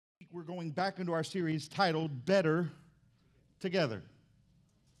we're going back into our series titled Better Together.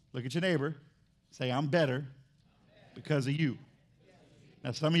 Look at your neighbor. Say, I'm better because of you.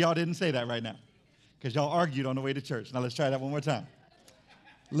 Now, some of y'all didn't say that right now because y'all argued on the way to church. Now, let's try that one more time.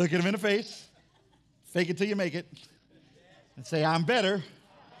 Look at him in the face. Fake it till you make it. And say, I'm better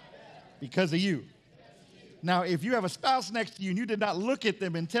because of you. Now, if you have a spouse next to you and you did not look at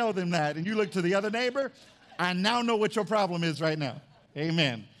them and tell them that, and you look to the other neighbor, I now know what your problem is right now.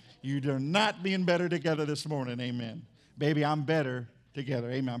 Amen. You're not being better together this morning. Amen. Baby, I'm better together.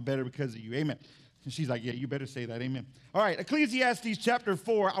 Amen. I'm better because of you. Amen. And she's like, yeah, you better say that. Amen. All right, Ecclesiastes chapter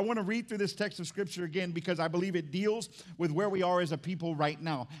 4. I want to read through this text of Scripture again because I believe it deals with where we are as a people right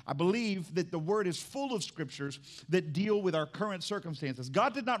now. I believe that the Word is full of Scriptures that deal with our current circumstances.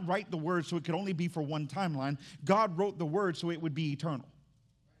 God did not write the Word so it could only be for one timeline. God wrote the Word so it would be eternal.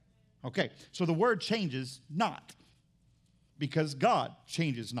 Okay, so the Word changes not because God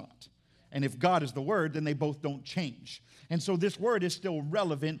changes not. And if God is the Word, then they both don't change. And so this word is still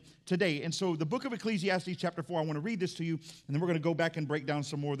relevant today. And so the book of Ecclesiastes chapter 4, I want to read this to you, and then we're going to go back and break down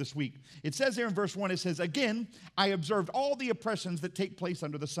some more this week. It says there in verse 1, it says, again, I observed all the oppressions that take place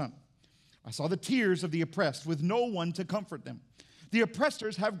under the sun. I saw the tears of the oppressed with no one to comfort them. The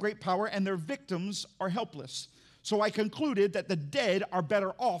oppressors have great power, and their victims are helpless. So I concluded that the dead are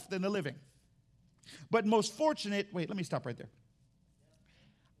better off than the living. But most fortunate, wait, let me stop right there.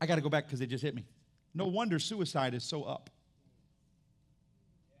 I got to go back because it just hit me. No wonder suicide is so up.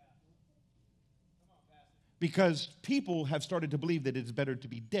 Because people have started to believe that it's better to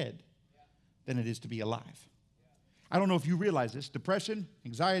be dead than it is to be alive. I don't know if you realize this. Depression,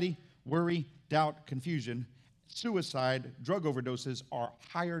 anxiety, worry, doubt, confusion, suicide, drug overdoses are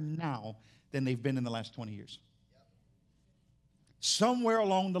higher now than they've been in the last 20 years. Somewhere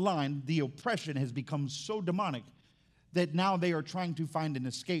along the line, the oppression has become so demonic that now they are trying to find an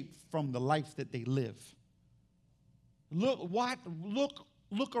escape from the life that they live. Look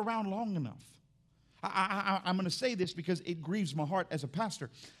around long enough. I'm going to say this because it grieves my heart as a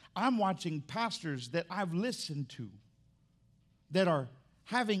pastor. I'm watching pastors that I've listened to that are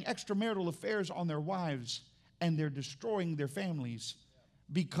having extramarital affairs on their wives, and they're destroying their families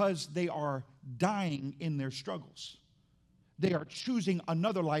because they are dying in their struggles. They are choosing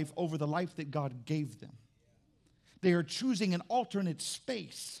another life over the life that God gave them. They are choosing an alternate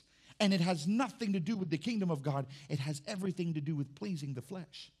space, and it has nothing to do with the kingdom of God. It has everything to do with pleasing the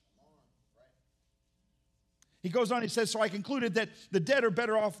flesh. He goes on, he says, so I concluded that the dead are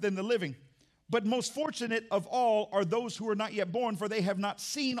better off than the living. But most fortunate of all are those who are not yet born, for they have not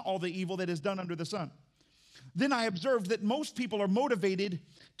seen all the evil that is done under the sun. Then I observed that most people are motivated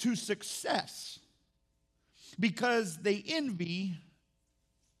to success because they envy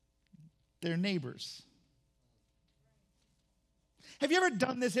their neighbors. Have you ever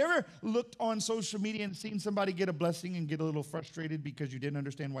done this? Ever looked on social media and seen somebody get a blessing and get a little frustrated because you didn't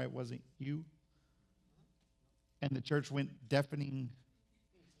understand why it wasn't you? And the church went deafening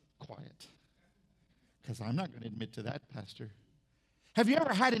quiet. Because I'm not going to admit to that, Pastor. Have you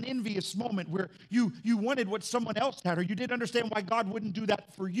ever had an envious moment where you wanted what someone else had, or you didn't understand why God wouldn't do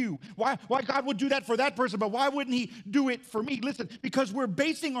that for you? Why God would do that for that person, but why wouldn't he do it for me? Listen, because we're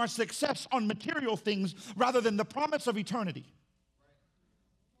basing our success on material things rather than the promise of eternity.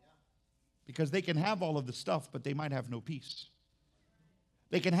 Because they can have all of the stuff, but they might have no peace.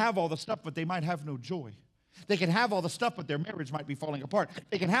 They can have all the stuff, but they might have no joy. They can have all the stuff, but their marriage might be falling apart.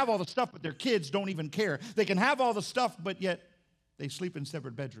 They can have all the stuff, but their kids don't even care. They can have all the stuff, but yet they sleep in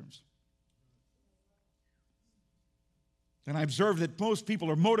separate bedrooms. And I observe that most people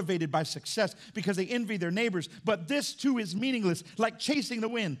are motivated by success because they envy their neighbors. But this too is meaningless, like chasing the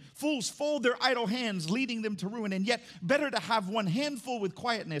wind. Fools fold their idle hands, leading them to ruin. And yet, better to have one handful with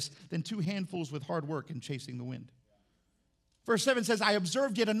quietness than two handfuls with hard work and chasing the wind. Verse 7 says, I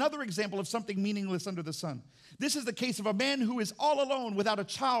observed yet another example of something meaningless under the sun. This is the case of a man who is all alone without a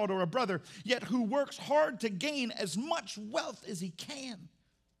child or a brother, yet who works hard to gain as much wealth as he can.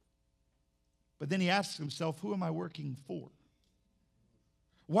 But then he asks himself, who am I working for?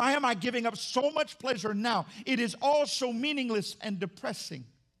 Why am I giving up so much pleasure now? It is all so meaningless and depressing.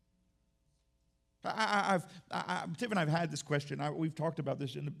 Tiff and I have had this question. We've talked about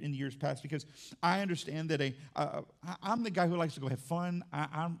this in years past because I understand that I'm the guy who likes to go have fun.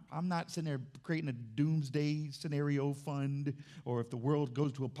 I'm not sitting there creating a doomsday scenario fund, or if the world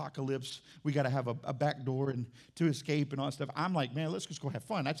goes to apocalypse, we got to have a back door and to escape and all that stuff. I'm like, man, let's just go have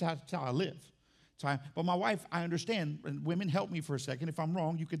fun. That's how I live. But my wife, I understand, and women, help me for a second. If I'm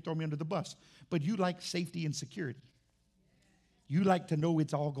wrong, you can throw me under the bus. But you like safety and security. You like to know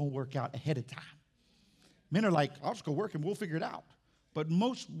it's all going to work out ahead of time. Men are like, I'll just go work and we'll figure it out. But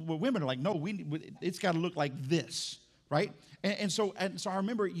most women are like, no, it's got to look like this, right? And so I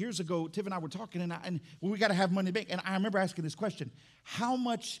remember years ago, Tiff and I were talking, and we got to have money in the bank. And I remember asking this question: how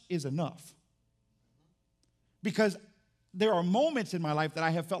much is enough? Because there are moments in my life that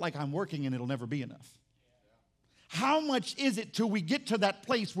I have felt like I'm working and it'll never be enough. How much is it till we get to that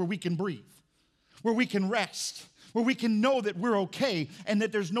place where we can breathe, where we can rest, where we can know that we're okay and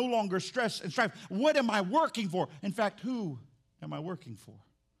that there's no longer stress and strife? What am I working for? In fact, who am I working for?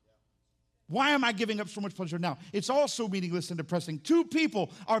 Why am I giving up so much pleasure now? It's also meaningless and depressing. Two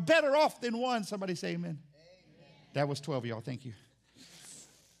people are better off than one. Somebody say amen. Amen. That was 12 of y'all. Thank you.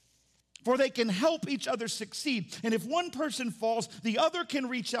 For they can help each other succeed. And if one person falls, the other can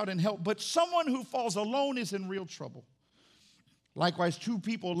reach out and help. But someone who falls alone is in real trouble. Likewise, two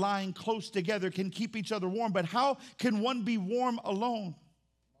people lying close together can keep each other warm. But how can one be warm alone?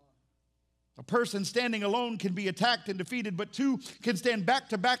 A person standing alone can be attacked and defeated, but two can stand back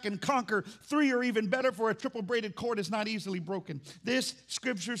to back and conquer. Three are even better, for a triple braided cord is not easily broken. This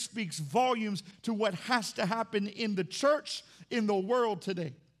scripture speaks volumes to what has to happen in the church, in the world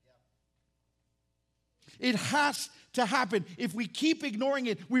today. It has to happen. If we keep ignoring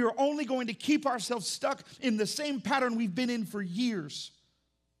it, we are only going to keep ourselves stuck in the same pattern we've been in for years.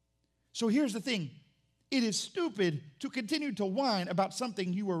 So here's the thing. It is stupid to continue to whine about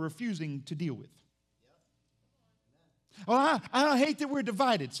something you are refusing to deal with. Well, I hate that we're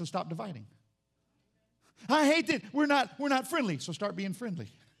divided, so stop dividing. I hate that we're not friendly, so start being friendly.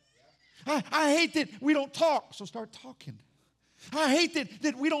 I hate that we don't talk, so start talking. I hate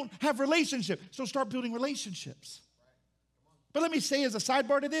that we don't have relationships, so start building relationships. But let me say as a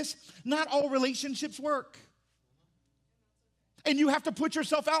sidebar to this, not all relationships work. And you have to put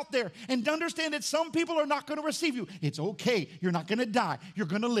yourself out there and understand that some people are not going to receive you. It's okay. You're not going to die. You're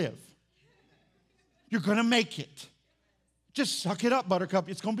going to live. You're going to make it. Just suck it up, Buttercup.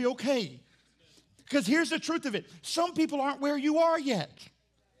 It's going to be okay. Because here's the truth of it. Some people aren't where you are yet.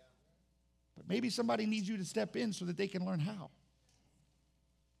 But maybe somebody needs you to step in so that they can learn how.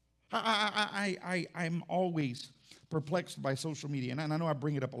 I'm always perplexed by social media. And I know I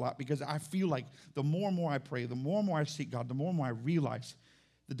bring it up a lot because I feel like the more and more I pray, the more and more I seek God, the more and more I realize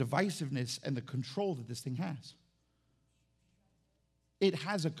the divisiveness and the control that this thing has. It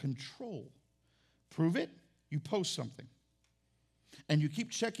has a control. Prove it, you post something. And you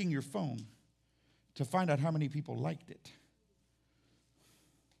keep checking your phone to find out how many people liked it.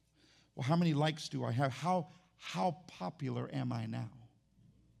 Well, how many likes do I have? How popular am I now?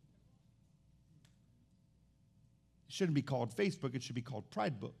 It shouldn't be called Facebook. It should be called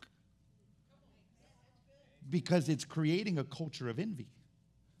Pride Book. Because it's creating a culture of envy.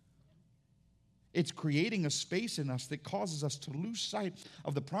 It's creating a space in us that causes us to lose sight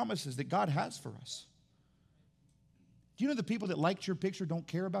of the promises that God has for us. Do you know the people that liked your picture don't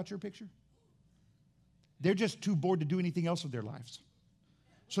care about your picture? They're just too bored to do anything else with their lives.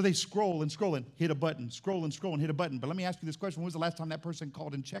 So they scroll and scroll and hit a button, scroll and scroll and hit a button. But let me ask you this question. When was the last time that person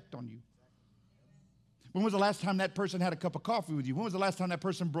called and checked on you? When was the last time that person had a cup of coffee with you? When was the last time that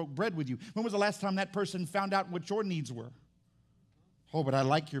person broke bread with you? When was the last time that person found out what your needs were? Oh, but I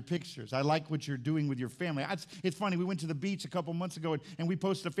like your pictures. I like what you're doing with your family. It's funny, we went to the beach a couple months ago and we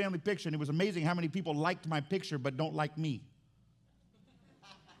posted a family picture, and it was amazing how many people liked my picture but don't like me.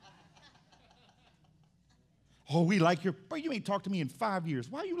 Oh, we like your, bro, you ain't talked to me in 5 years.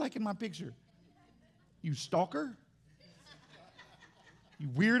 Why are you liking my picture? You stalker? You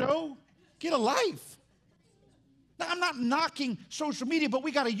weirdo? Get a life. Now, I'm not knocking social media, but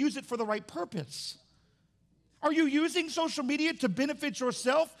we got to use it for the right purpose. Are you using social media to benefit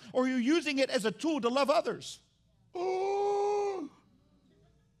yourself, or are you using it as a tool to love others? Oh.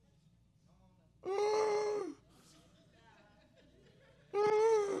 Oh.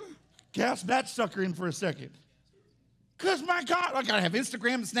 Oh. Gasp that sucker in for a second. Because, my God, I got to have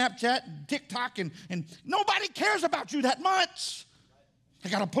Instagram and Snapchat and TikTok, and nobody cares about you that much. I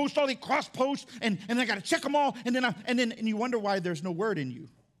got to post all these cross posts, and I got to check them all, and then you wonder why there's no word in you.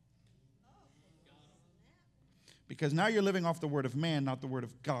 Because now you're living off the word of man, not the word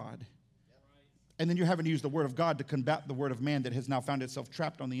of God. And then you're having to use the word of God to combat the word of man that has now found itself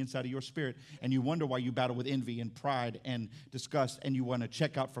trapped on the inside of your spirit. And you wonder why you battle with envy and pride and disgust, and you want to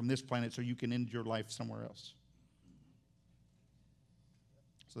check out from this planet so you can end your life somewhere else.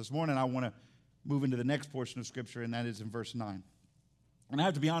 So this morning I want to move into the next portion of Scripture, and that is in verse 9. And I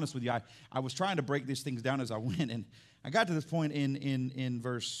have to be honest with you, I was trying to break these things down as I went, and I got to this point in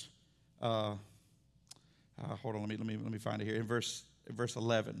verse, hold on, let me find it here. In verse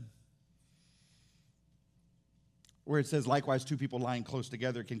 11. where it says, likewise, two people lying close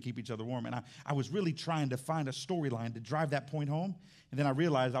together can keep each other warm. And I was really trying to find a storyline to drive that point home. And then I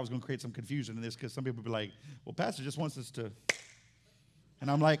realized I was going to create some confusion in this because some people would be like, well, Pastor just wants us to. And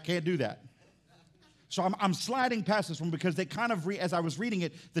I'm like, can't do that. So I'm sliding past this one because they kind of, as I was reading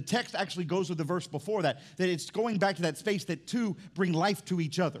it, the text actually goes with the verse before that it's going back to that space that two bring life to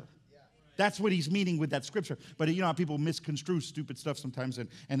each other. That's what he's meaning with that scripture. But you know how people misconstrue stupid stuff sometimes, and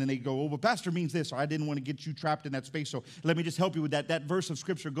then they go, oh, but Pastor means this, or I didn't want to get you trapped in that space, so let me just help you with that. That verse of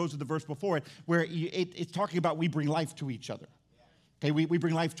scripture goes with the verse before it, where it's talking about we bring life to each other. Okay, we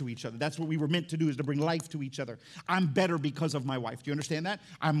bring life to each other. That's what we were meant to do, is to bring life to each other. I'm better because of my wife. Do you understand that?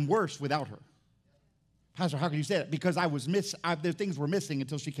 I'm worse without her. Pastor, how can you say that? Because the things were missing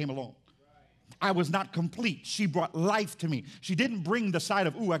until she came along. I was not complete. She brought life to me. She didn't bring the side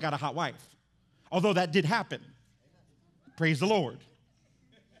of, ooh, I got a hot wife. Although that did happen. Praise the Lord.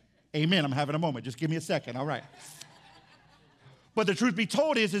 Amen. I'm having a moment. Just give me a second. All right. But the truth be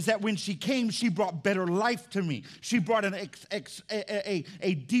told is that when she came, she brought better life to me. She brought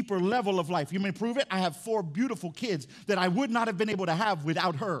a deeper level of life. You may prove it. I have 4 beautiful kids that I would not have been able to have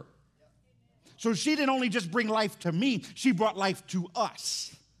without her. So she didn't only just bring life to me, she brought life to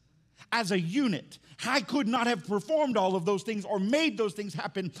us as a unit. I could not have performed all of those things or made those things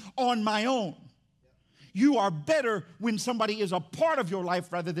happen on my own. You are better when somebody is a part of your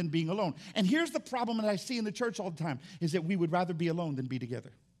life rather than being alone. And here's the problem that I see in the church all the time, is that we would rather be alone than be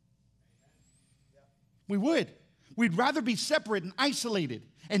together. We would. We'd rather be separate and isolated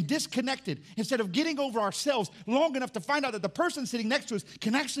and disconnected instead of getting over ourselves long enough to find out that the person sitting next to us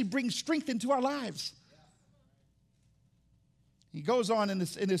can actually bring strength into our lives. He goes on in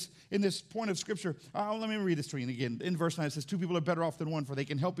this point of scripture. Let me read this to you again. In verse 9, it says, 2 people are better off than one, for they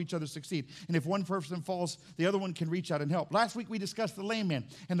can help each other succeed. And if one person falls, the other one can reach out and help. Last week we discussed the lame man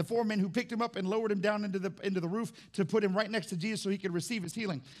and the 4 men who picked him up and lowered him down into the roof to put him right next to Jesus so he could receive his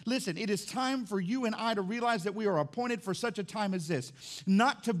healing. Listen, it is time for you and I to realize that we are appointed for such a time as this.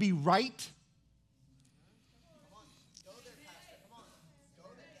 Not to be right.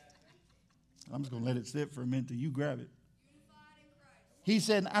 I'm just going to let it sit for a minute till you grab it. He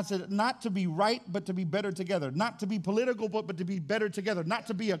said, not to be right, but to be better together. Not to be political, but to be better together. Not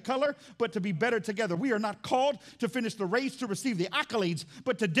to be a color, but to be better together. We are not called to finish the race, to receive the accolades,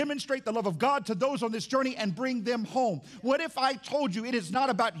 but to demonstrate the love of God to those on this journey and bring them home. What if I told you it is not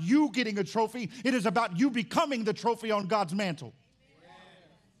about you getting a trophy, it is about you becoming the trophy on God's mantle?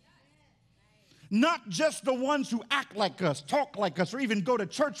 Not just the ones who act like us, talk like us, or even go to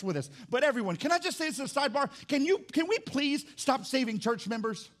church with us, but everyone. Can I just say this as a sidebar? Can we please stop saving church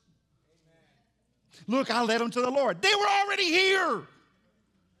members? Amen. Look, I led them to the Lord. They were already here.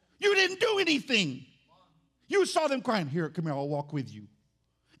 You didn't do anything. You saw them crying, here, come here, I'll walk with you.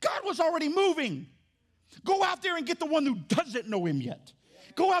 God was already moving. Go out there and get the one who doesn't know him yet.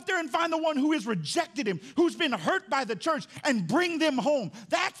 Go out there and find the one who has rejected him, who's been hurt by the church, and bring them home.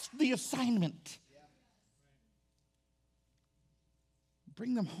 That's the assignment.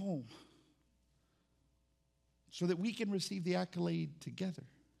 Bring them home so that we can receive the accolade together.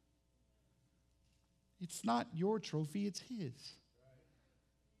 It's not your trophy, it's his.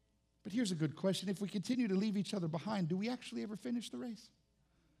 But here's a good question. If we continue to leave each other behind, do we actually ever finish the race?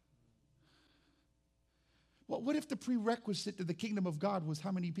 Well, what if the prerequisite to the kingdom of God was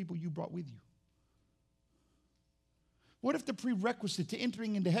how many people you brought with you? What if the prerequisite to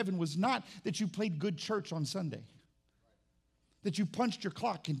entering into heaven was not that you played good church on Sunday? That you punched your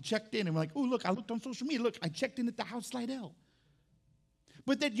clock and checked in and were like, oh, look, I looked on social media. Look, I checked in at the house Slidell.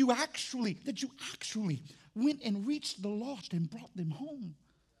 But that you actually went and reached the lost and brought them home.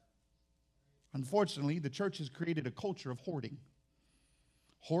 Unfortunately, the church has created a culture of hoarding.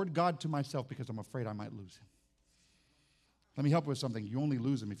 Hoard God to myself because I'm afraid I might lose him. Let me help you with something. You only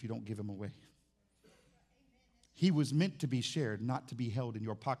lose him if you don't give him away. He was meant to be shared, not to be held in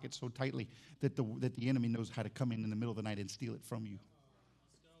your pocket so tightly that the enemy knows how to come in the middle of the night and steal it from you.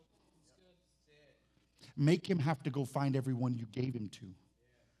 Make him have to go find everyone you gave him to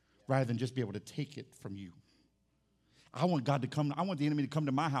rather than just be able to take it from you. I want the enemy to come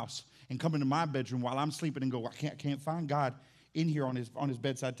to my house and come into my bedroom while I'm sleeping and go, I can't find God in here on his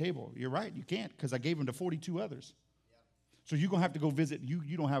bedside table. You're right, you can't, because I gave him to 42 others. So you're going to have to go visit,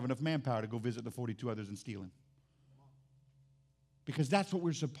 you don't have enough manpower to go visit the 42 others and steal him. Because that's what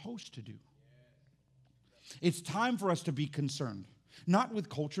we're supposed to do. It's time for us to be concerned, not with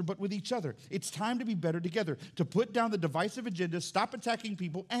culture, but with each other. It's time to be better together, to put down the divisive agenda, stop attacking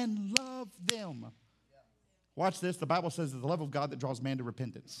people, and love them. Watch this. The Bible says it's the love of God that draws man to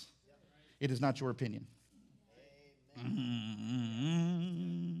repentance. It is not your opinion.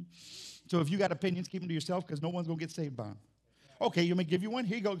 So if you got opinions, keep them to yourself because no one's going to get saved by them. Okay, you may give you one.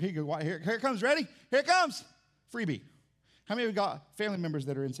 Here you go. Here you go. Here it comes. Ready? Here it comes. Freebie. How many of you got family members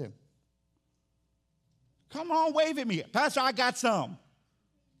that are in sin? Come on, wave at me. Pastor, I got some.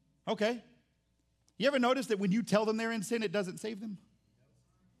 Okay. You ever notice that when you tell them they're in sin, it doesn't save them?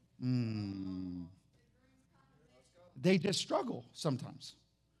 They just struggle sometimes.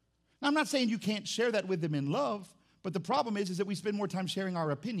 Now, I'm not saying you can't share that with them in love, but the problem is that we spend more time sharing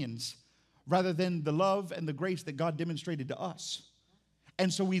our opinions rather than the love and the grace that God demonstrated to us.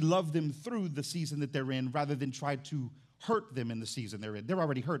 And so we love them through the season that they're in rather than try to hurt them in the season they're in. They're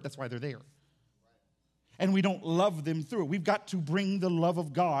already hurt. That's why they're there. And we don't love them through it. We've got to bring the love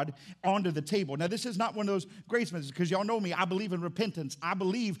of God onto the table. Now, this is not one of those grace messages because y'all know me. I believe in repentance. I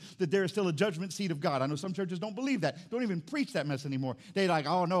believe that there is still a judgment seat of God. I know some churches don't believe that. Don't even preach that mess anymore. They're like,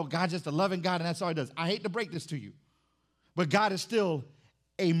 oh, no, God's just a loving God, and that's all he does. I hate to break this to you. But God is still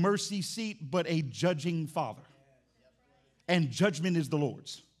a mercy seat, but a judging Father. And judgment is the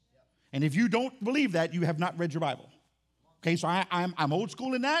Lord's. And if you don't believe that, you have not read your Bible. Okay, so I'm old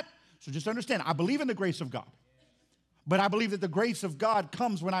school in that. So just understand, I believe in the grace of God. But I believe that the grace of God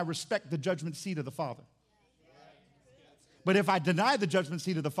comes when I respect the judgment seat of the Father. But if I deny the judgment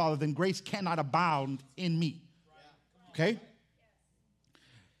seat of the Father, then grace cannot abound in me. Okay?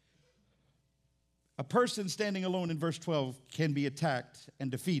 A person standing alone in verse 12 can be attacked and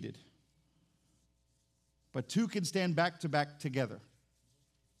defeated. But two can stand back to back together.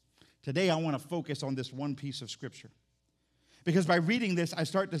 Today I want to focus on this one piece of scripture. Because by reading this, I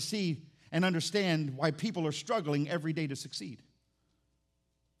start to see and understand why people are struggling every day to succeed.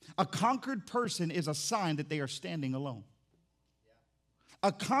 A conquered person is a sign that they are standing alone.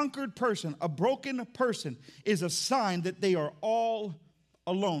 A conquered person, a broken person, is a sign that they are all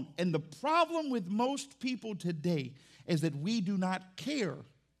alone. And the problem with most people today is that we do not care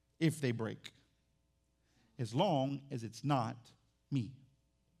if they break, as long as it's not me.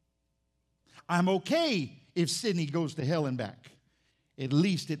 I'm okay if Sydney goes to hell and back. At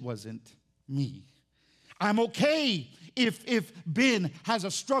least it wasn't me. I'm okay if Ben has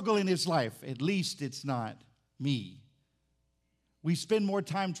a struggle in his life. At least it's not me. We spend more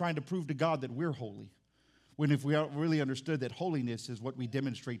time trying to prove to God that we're holy, when if we really understood that holiness is what we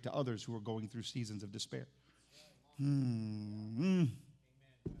demonstrate to others who are going through seasons of despair. Well,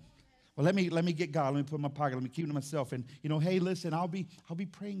 let me get God. Let me put it in my pocket. Let me keep it to myself. And, hey, listen, I'll be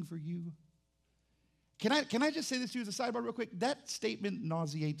praying for you. Can I just say this to you as a sidebar real quick? That statement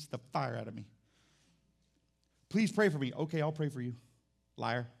nauseates the fire out of me. Please pray for me. Okay, I'll pray for you.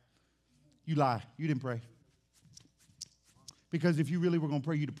 Liar. You lie. You didn't pray. Because if you really were going to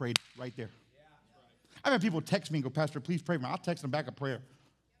pray, you'd have prayed right there. I've had people text me and go, Pastor, please pray for me. I'll text them back a prayer.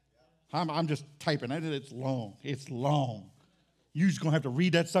 I'm just typing. It's long. It's long. You're just going to have to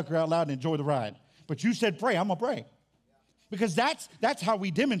read that sucker out loud and enjoy the ride. But you said pray. I'm going to pray. Because that's how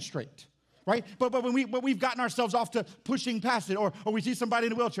we demonstrate. Right? But when we've gotten ourselves off to pushing past it, or we see somebody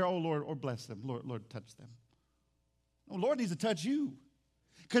in a wheelchair, oh, Lord, or bless them. Lord, touch them. Oh, Lord needs to touch you.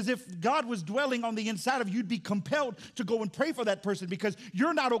 Because if God was dwelling on the inside of you, you'd be compelled to go and pray for that person because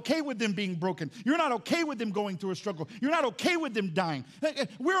you're not okay with them being broken. You're not okay with them going through a struggle. You're not okay with them dying.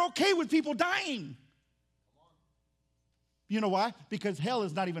 We're okay with people dying. You know why? Because hell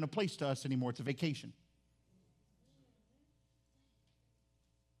is not even a place to us anymore. It's a vacation.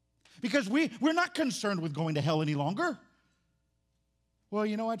 Because we're not concerned with going to hell any longer. Well,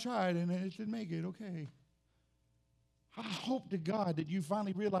 I tried and it didn't make it. Okay. I hope to God that you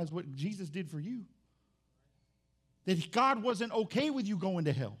finally realize what Jesus did for you. That God wasn't okay with you going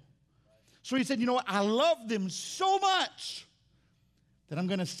to hell. So he said, you know what? I love them so much that I'm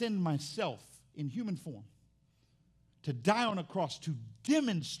going to send myself in human form to die on a cross to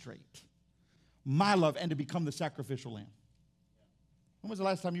demonstrate my love and to become the sacrificial lamb. When was the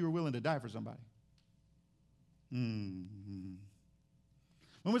last time you were willing to die for somebody? When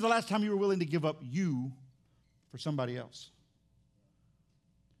was the last time you were willing to give up you for somebody else?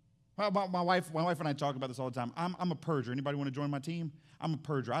 My wife and I talk about this all the time. I'm a purger. Anybody want to join my team? I'm a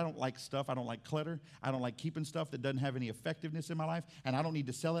purger. I don't like stuff. I don't like clutter. I don't like keeping stuff that doesn't have any effectiveness in my life, and I don't need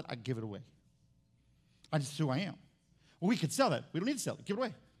to sell it. I give it away. That's who I am. Well, we could sell it. We don't need to sell it. Give it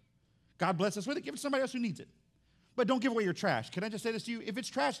away. God bless us with it. Give it to somebody else who needs it. But don't give away your trash. Can I just say this to you? If it's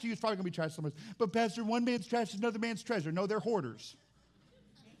trash to you, it's probably going to be trash to somebody else. But Pastor, one man's trash is another man's treasure. No, they're hoarders.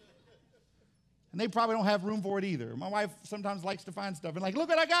 And they probably don't have room for it either. My wife sometimes likes to find stuff and look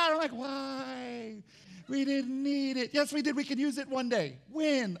what I got. I'm like, why? We didn't need it. Yes, we did. We could use it one day.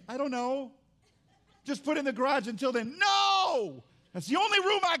 When? I don't know. Just put it in the garage until then. No! That's the only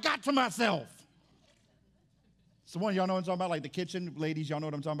room I got to myself. It's the one, y'all know what I'm talking about, like the kitchen. Ladies, y'all know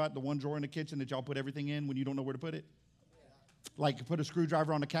what I'm talking about? The one drawer in the kitchen that y'all put everything in when you don't know where to put it? Like you put a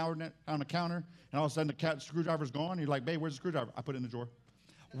screwdriver on the counter, and all of a sudden the screwdriver's gone. You're like, babe, where's the screwdriver? I put it in the drawer.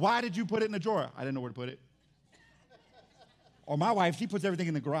 Why did you put it in the drawer? I didn't know where to put it. Or my wife, she puts everything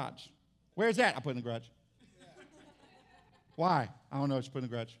in the garage. Where's that? I put it in the garage. Why? I don't know. She put it in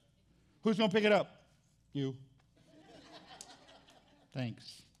the garage. Who's going to pick it up? You.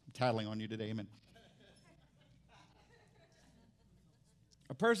 Thanks. I'm tattling on you today. Amen.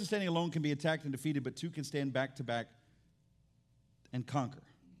 A person standing alone can be attacked and defeated, but two can stand back to back and conquer.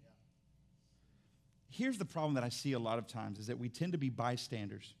 Here's the problem that I see a lot of times is that we tend to be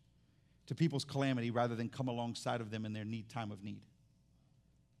bystanders to people's calamity rather than come alongside of them in their time of need.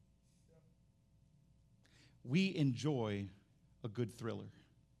 We enjoy a good thriller.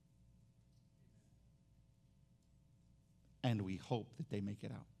 And we hope that they make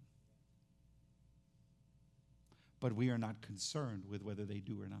it out. But we are not concerned with whether they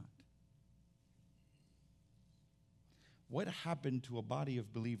do or not. What happened to a body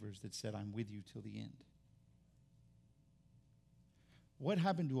of believers that said, I'm with you till the end? What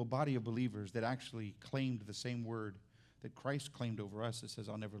happened to a body of believers that actually claimed the same word that Christ claimed over us that says,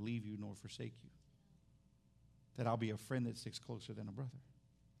 I'll never leave you nor forsake you? That I'll be a friend that sticks closer than a brother.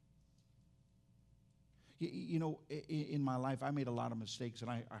 You know, in my life, I made a lot of mistakes, and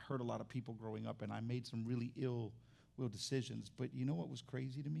I hurt a lot of people growing up, and I made some really ill-will decisions. But you know what was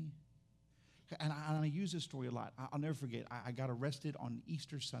crazy to me? And I use this story a lot. I'll never forget. I got arrested on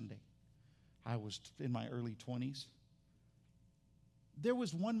Easter Sunday. I was in my early 20s. There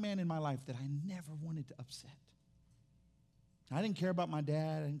was one man in my life that I never wanted to upset. I didn't care about my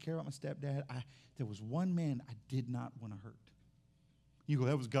dad. I didn't care about my stepdad. There was one man I did not want to hurt. You go,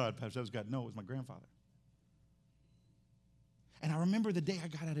 that was God, Pastor. That was God. No, it was my grandfather. And I remember the day I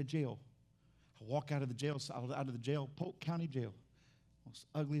got out of jail. I walk out of the jail, Polk County Jail, most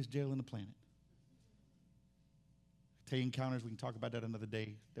ugliest jail on the planet. Tell you encounters, we can talk about that another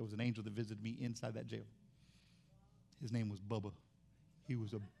day. There was an angel that visited me inside that jail. His name was Bubba. He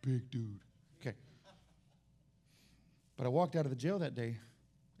was a big dude. Okay. But I walked out of the jail that day,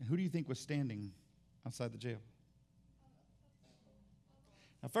 and who do you think was standing outside the jail?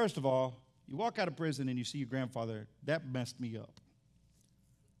 Now, first of all, you walk out of prison and you see your grandfather. That messed me up.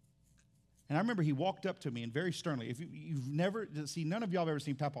 And I remember he walked up to me and very sternly. If you've never, see, none of y'all have ever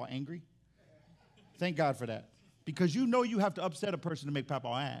seen Papa angry. Thank God for that. Because you know you have to upset a person to make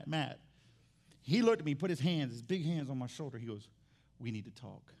Papa mad. He looked at me, put his big hands on my shoulder. He goes, we need to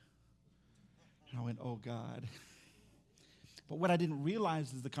talk. And I went, oh, God. But what I didn't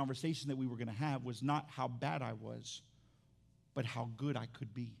realize is the conversation that we were going to have was not how bad I was, but how good I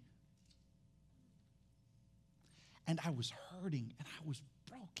could be. And I was hurting, and I was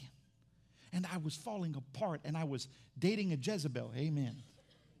broken, and I was falling apart, and I was dating a Jezebel. Amen.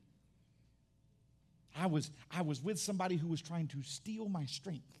 I was with somebody who was trying to steal my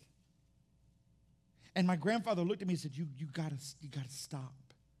strength. And my grandfather looked at me and said, you gotta stop.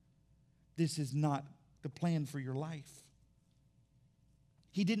 This is not the plan for your life.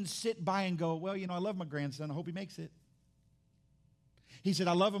 He didn't sit by and go, well, you know, I love my grandson. I hope he makes it. He said,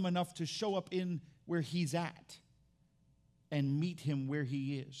 I love him enough to show up in where he's at and meet him where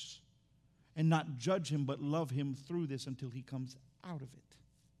he is and not judge him, but love him through this until he comes out of it.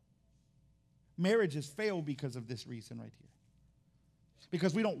 Marriages fail because of this reason right here.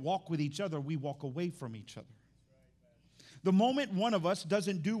 Because we don't walk with each other, we walk away from each other. The moment one of us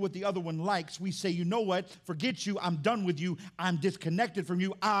doesn't do what the other one likes, we say, you know what, forget you, I'm done with you, I'm disconnected from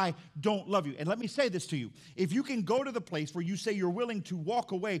you, I don't love you. And let me say this to you. If you can go to the place where you say you're willing to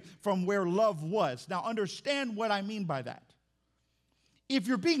walk away from where love was, now understand what I mean by that. If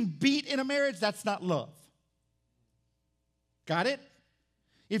you're being beat in a marriage, that's not love. Got it?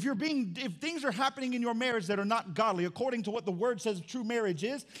 If things are happening in your marriage that are not godly, according to what the word says true marriage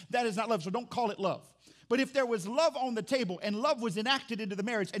is, that is not love. So don't call it love. But if there was love on the table and love was enacted into the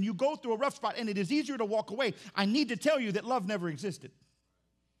marriage and you go through a rough spot and it is easier to walk away, I need to tell you that love never existed.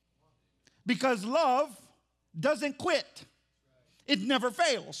 Because love doesn't quit. It never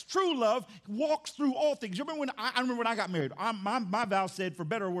fails. True love walks through all things. You remember I remember when I got married, my vow said, for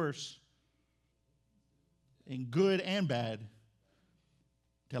better or worse, in good and bad,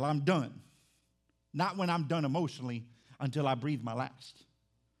 till I'm done. Not when I'm done emotionally, until I breathe my last.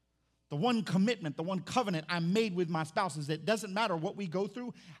 The one commitment, the one covenant I made with my spouse is that it doesn't matter what we go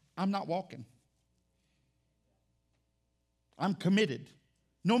through, I'm not walking. I'm committed,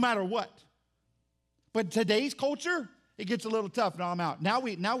 no matter what. But today's culture, it gets a little tough. Now I'm out. Now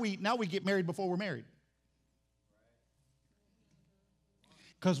we get married before we're married.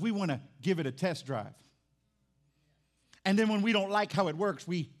 Because we want to give it a test drive. And then when we don't like how it works,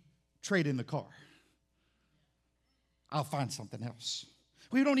 we trade in the car. I'll find something else.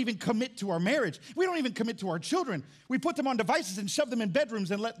 We don't even commit to our marriage. We don't even commit to our children. We put them on devices and shove them in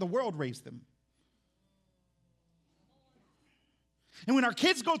bedrooms and let the world raise them. And when our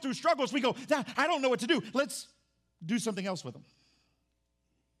kids go through struggles, we go, I don't know what to do. Let's do something else with them.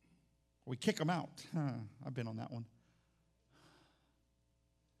 We kick them out. I've been on that one.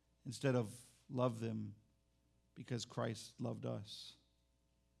 Instead of love them because Christ loved us.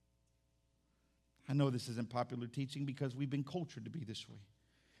 I know this isn't popular teaching because we've been cultured to be this way.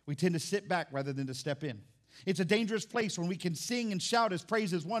 We tend to sit back rather than to step in. It's a dangerous place when we can sing and shout his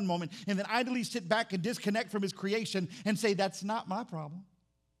praises one moment and then idly sit back and disconnect from his creation and say, that's not my problem.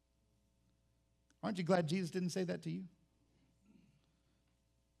 Aren't you glad Jesus didn't say that to you?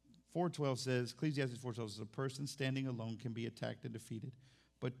 4:12 says, Ecclesiastes 4:12 says, a person standing alone can be attacked and defeated,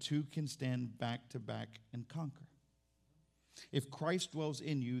 but two can stand back to back and conquer. If Christ dwells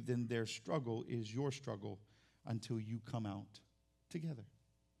in you, then their struggle is your struggle until you come out together.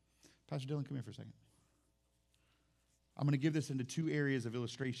 Pastor Dylan, come here for a second. I'm going to give this into two areas of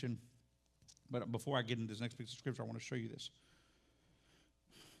illustration, but before I get into this next piece of scripture, I want to show you this.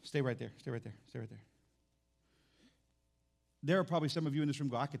 Stay right there, stay right there, stay right there. There are probably some of you in this room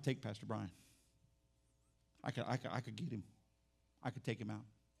go, I could take Pastor Brian. I could get him. I could take him out.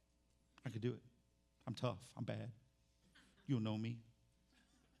 I could do it. I'm tough. I'm bad. You'll know me.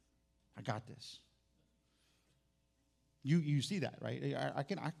 I got this. You see that, right?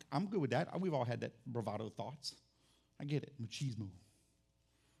 I'm good with that. We've all had that bravado thoughts. I get it. Machismo.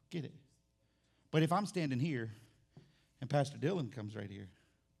 Get it. But if I'm standing here and Pastor Dylan comes right here,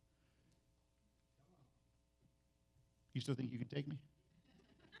 you still think you can take me?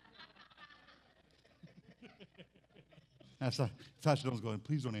 Pastor Dylan's going,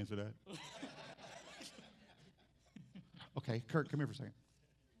 please don't answer that. Okay, Kurt, come here for a second.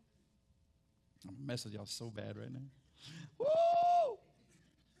 I'm messing y'all so bad right now. Woo!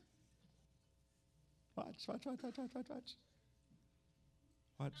 Watch.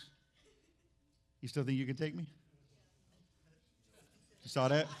 Watch. You still think you can take me? You saw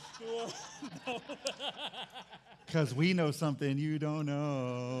that? Because we know something you don't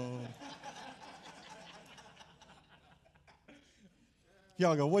know.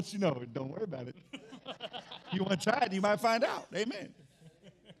 Y'all go, what you know? Don't worry about it. You want to try it, you might find out. Amen.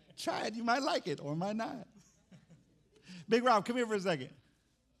 Try it, you might like it or might not. Big Rob, come here for a second.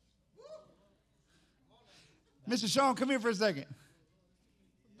 Mr. Sean, come here for a second.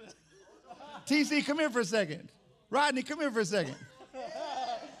 TC, come here for a second. Rodney, come here for a second.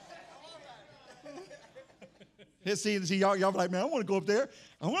 See, y'all be like, man, I want to go up there.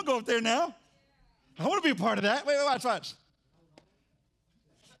 I want to go up there now. I want to be a part of that. Wait, watch.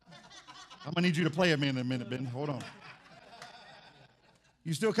 I'm going to need you to play at me in a minute, Ben. Hold on.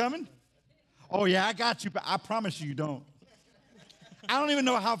 You still coming? Oh, yeah, I got you, but I promise you don't. I don't even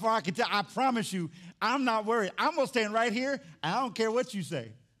know how far I can tell. I promise you, I'm not worried. I'm going to stand right here, and I don't care what you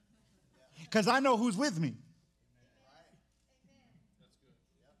say. Because I know who's with me.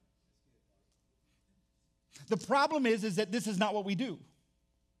 The problem is that this is not what we do.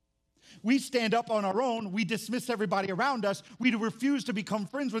 We stand up on our own. We dismiss everybody around us. We refuse to become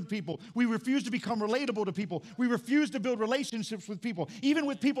friends with people. We refuse to become relatable to people. We refuse to build relationships with people, even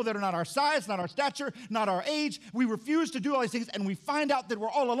with people that are not our size, not our stature, not our age. We refuse to do all these things, and we find out that we're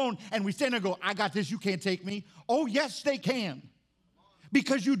all alone, and we stand there and go, I got this. You can't take me. Oh, yes, they can.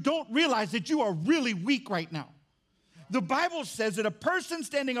 Because you don't realize that you are really weak right now. The Bible says that a person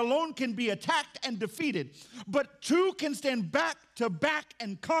standing alone can be attacked and defeated, but two can stand back to back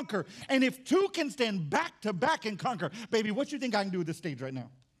and conquer. And if two can stand back to back and conquer, baby, what you think I can do with this stage right now?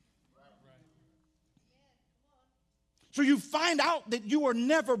 So you find out that you were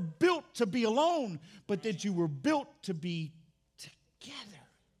never built to be alone, but that you were built to be together.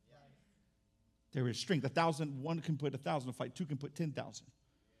 There is strength. 1,000, one can put 1,000 to fight, two can put 10,000.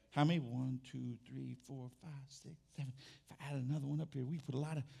 How many? 1, 2, 3, 4, 5, 6, 7. If I add another one up here, we put a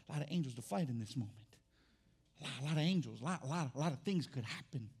lot of angels to fight in this moment. A lot of angels, a lot of things could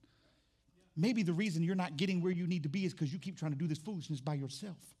happen. Maybe the reason you're not getting where you need to be is because you keep trying to do this foolishness by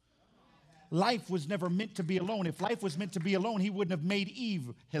yourself. Life was never meant to be alone. If life was meant to be alone, he wouldn't have made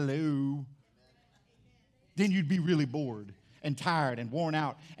Eve. Hello. Then you'd be really bored and tired and worn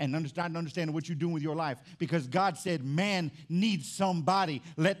out and not understanding what you're doing with your life, because God said man needs somebody.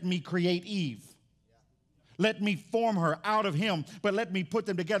 Let me create Eve. Let me form her out of him, but let me put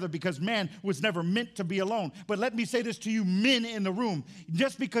them together, because man was never meant to be alone. But let me say this to you men in the room.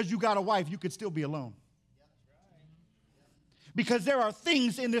 Just because you got a wife, you could still be alone. Because there are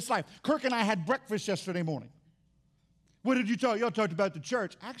things in this life. Kirk and I had breakfast yesterday morning. What did you talk? Y'all talked about the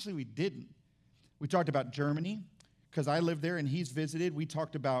church. Actually, we didn't. We talked about Germany, because I live there and he's visited. We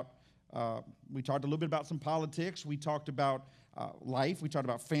talked a little bit about some politics. We talked about life. We talked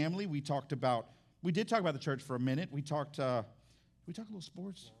about family. We did talk about the church for a minute. We talked a little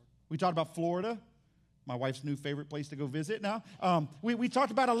sports. We talked about Florida, my wife's new favorite place to go visit now. We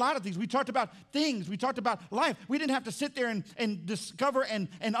talked about a lot of things. We talked about things. We talked about life. We didn't have to sit there and discover and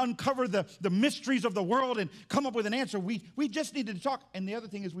uncover the mysteries of the world and come up with an answer. We just needed to talk. And the other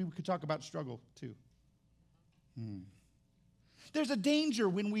thing is we could talk about struggle too. There's a danger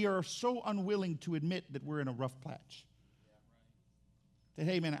when we are so unwilling to admit that we're in a rough patch. That,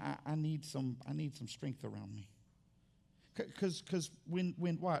 hey, man, I need some strength around me. Because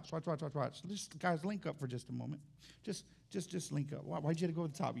when watch. Just, guys, link up for just a moment. Just link up. Why'd you have to go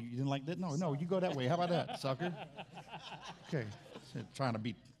to the top? You didn't like that? No, you go that way. How about that, sucker? Okay, trying to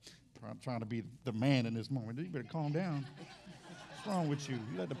be the man in this moment. You better calm down. What's wrong with you?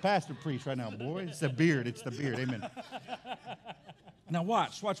 You let the pastor preach right now, boy. It's the beard. Amen. Now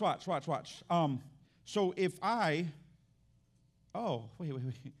watch. So if I,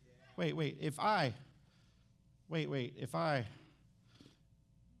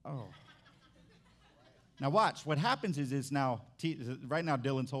 Now watch. What happens is now, right now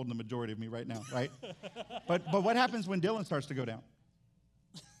Dylan's holding the majority of me right now, right? But what happens when Dylan starts to go down?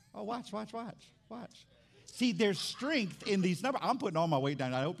 Oh, watch. See, there's strength in these numbers. I'm putting all my weight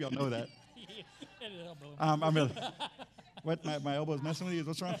down. I hope y'all know that. I'm really. What, my elbow's messing with you?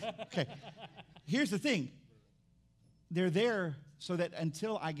 What's wrong? Okay. Here's the thing. They're there so that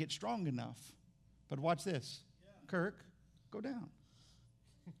until I get strong enough. But watch this. Kirk, go down.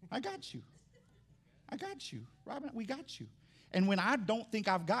 I got you. Robin, we got you. And when I don't think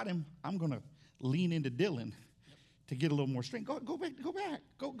I've got him, I'm going to lean into Dylan to get a little more strength. Go back.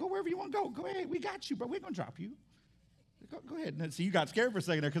 Go wherever you want to go. Go ahead. We got you, bro. We're going to drop you. Go ahead. Now, see, you got scared for a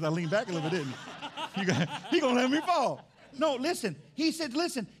second there because I leaned back a little bit, didn't you? He going to let me fall. No, listen. He said,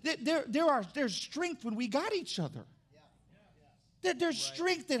 listen, there's strength when we got each other. There's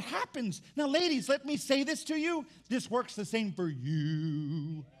strength that happens. Now, ladies, let me say this to you. This works the same for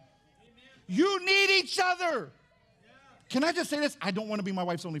you. You need each other. Can I just say this? I don't want to be my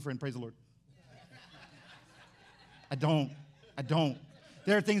wife's only friend. Praise the Lord. I don't.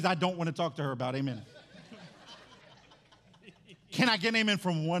 There are things I don't want to talk to her about. Amen. Can I get an amen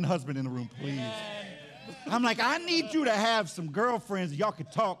from one husband in the room, please? I'm like, I need you to have some girlfriends that y'all can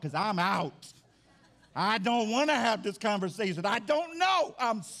talk because I'm out. I don't want to have this conversation. I don't know.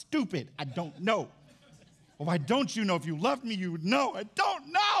 I'm stupid. I don't know. Well, why don't you know? If you loved me, you would know. I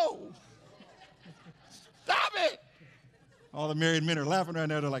don't know. Stop it. All the married men are laughing right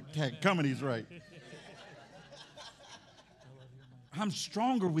now. They're like, "Tag, Cummings right." I'm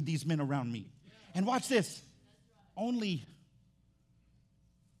stronger with these men around me. And watch this. Only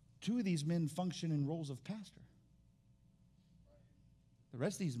 2 of these men function in roles of pastor. The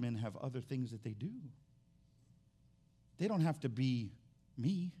rest of these men have other things that they do. They don't have to be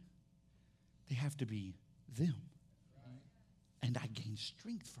me. They have to be them. And I gain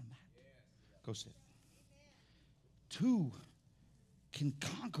strength from that. Go sit. 2 can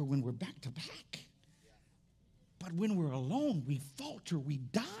conquer when we're back to back. But when we're alone, we falter, we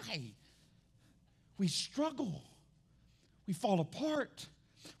die. We struggle. We fall apart.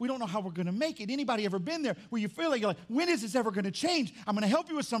 We don't know how we're going to make it. Anybody ever been there where you feel like, you're like, when is this ever going to change? I'm going to help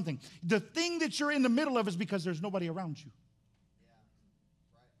you with something. The thing that you're in the middle of is because there's nobody around you.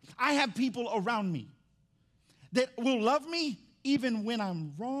 I have people around me that will love me even when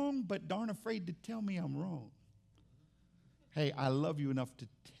I'm wrong, but darn afraid to tell me I'm wrong. Hey, I love you enough to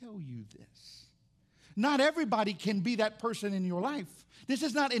tell you this. Not everybody can be that person in your life. This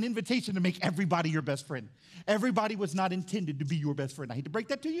is not an invitation to make everybody your best friend. Everybody was not intended to be your best friend. I hate to break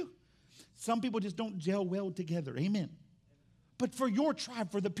that to you. Some people just don't gel well together. Amen. But for your tribe,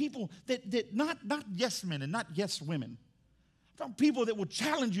 for the people that not yes men and not yes women, from people that will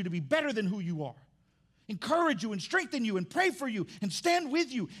challenge you to be better than who you are, encourage you and strengthen you and pray for you and stand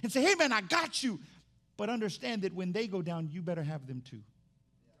with you and say, hey man, I got you. But understand that when they go down, you better have them too.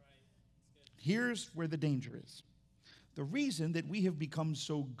 Here's where the danger is. The reason that we have become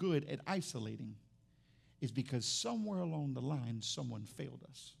so good at isolating is because somewhere along the line, someone failed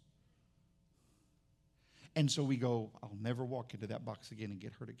us. And so we go, I'll never walk into that box again and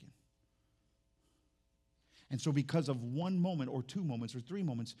get hurt again. And so because of one moment or 2 moments or 3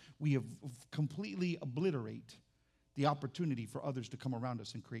 moments, we have completely obliterate the opportunity for others to come around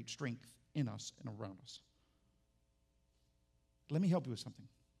us and create strength in us and around us. Let me help you with something.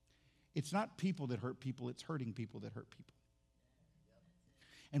 It's not people that hurt people, it's hurting people that hurt people.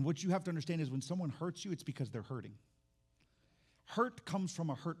 And what you have to understand is when someone hurts you, it's because they're hurting. Hurt comes from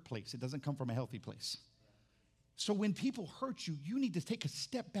a hurt place. It doesn't come from a healthy place. So when people hurt you, you need to take a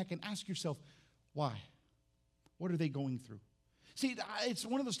step back and ask yourself, why? What are they going through? See, it's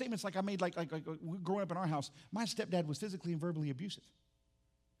one of those statements like I made, like growing up in our house. My stepdad was physically and verbally abusive.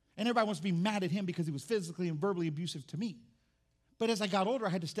 And everybody wants to be mad at him because he was physically and verbally abusive to me. But as I got older, I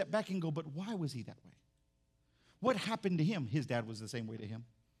had to step back and go, but why was he that way? What happened to him? His dad was the same way to him.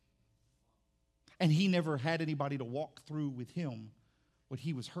 And he never had anybody to walk through with him what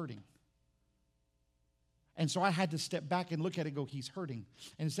he was hurting. And so I had to step back and look at it and go, he's hurting.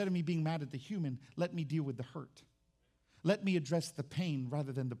 And instead of me being mad at the human, let me deal with the hurt. Let me address the pain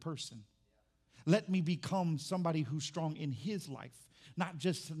rather than the person. Let me become somebody who's strong in his life, not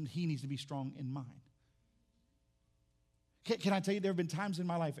just he needs to be strong in mine. Can I tell you, there have been times in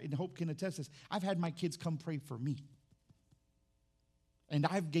my life, and Hope can attest this, I've had my kids come pray for me. And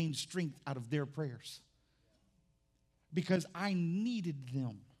I've gained strength out of their prayers. Because I needed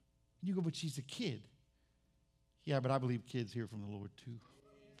them. You go, but she's a kid. Yeah, but I believe kids hear from the Lord too.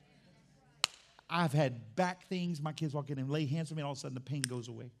 I've had back things. My kids walk in and lay hands on me, and all of a sudden the pain goes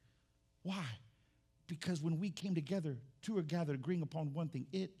away. Why? Because when we came together, two are gathered, agreeing upon one thing,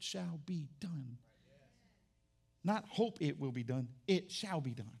 it shall be done. Not hope it will be done, it shall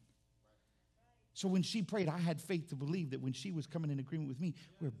be done. So when she prayed, I had faith to believe that when she was coming in agreement with me,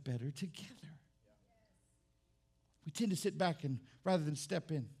 we're better together. We tend to sit back and rather than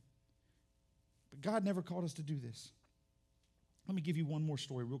step in. But God never called us to do this. Let me give you one more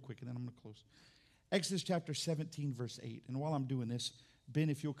story real quick, and then I'm going to close. Exodus chapter 17, verse 8. And while I'm doing this, Ben,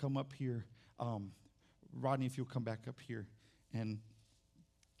 if you'll come up here. Rodney, if you'll come back up here. And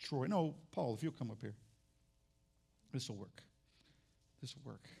Troy, no, Paul, if you'll come up here. This will work. This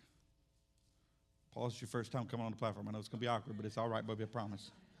will work. Paul, it's your first time coming on the platform. I know it's going to be awkward, but it's all right, baby, I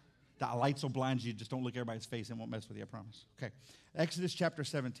promise. The lights will blind you. Just don't look at everybody's face and won't mess with you, I promise. Okay. Exodus chapter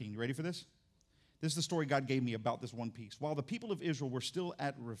 17. You ready for this? This is the story God gave me about this one piece. While the people of Israel were still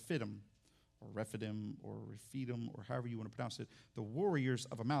at Rephidim, or however you want to pronounce it, the warriors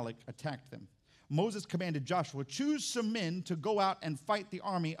of Amalek attacked them. Moses commanded Joshua, choose some men to go out and fight the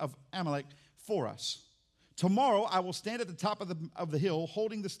army of Amalek for us. Tomorrow I will stand at the top of the hill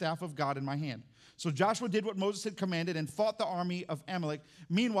holding the staff of God in my hand. So Joshua did what Moses had commanded and fought the army of Amalek.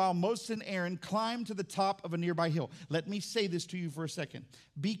 Meanwhile, Moses and Aaron climbed to the top of a nearby hill. Let me say this to you for a second.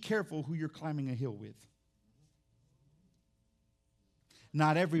 Be careful who you're climbing a hill with.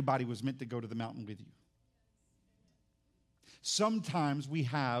 Not everybody was meant to go to the mountain with you. Sometimes we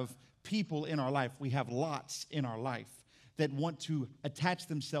have people in our life, we have lots in our life that want to attach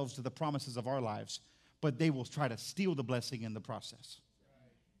themselves to the promises of our lives, but they will try to steal the blessing in the process.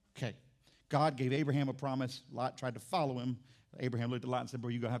 Okay. God gave Abraham a promise. Lot tried to follow him. Abraham looked at Lot and said, bro,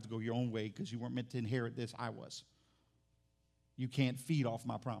 you're going to have to go your own way because you weren't meant to inherit this. I was. You can't feed off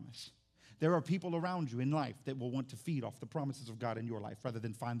my promise. There are people around you in life that will want to feed off the promises of God in your life rather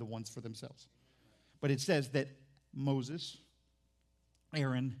than find the ones for themselves. But it says that Moses,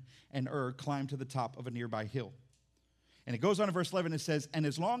 Aaron, and climbed to the top of a nearby hill. And it goes on in verse 11, it says, and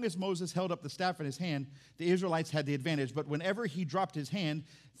as long as Moses held up the staff in his hand, the Israelites had the advantage. But whenever he dropped his hand,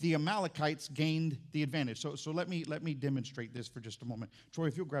 the Amalekites gained the advantage. So let me demonstrate this for just a moment. Troy,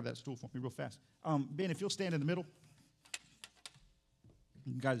 if you'll grab that stool for me real fast. Ben, if you'll stand in the middle.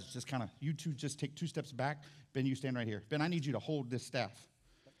 You guys just you two just take 2 steps back. Ben, you stand right here. Ben, I need you to hold this staff.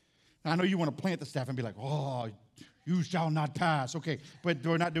 Now, I know you want to plant the staff and be like, oh, you shall not pass. Okay, but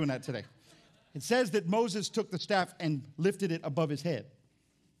we're not doing that today. It says that Moses took the staff and lifted it above his head.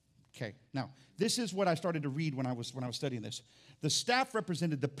 Okay, now, this is what I started to read when I was studying this. The staff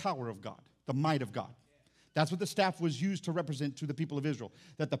represented the power of God, the might of God. That's what the staff was used to represent to the people of Israel,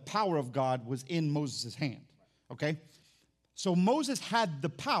 that the power of God was in Moses' hand, okay? So Moses had the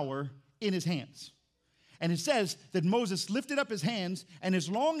power in his hands. And it says that Moses lifted up his hands, and as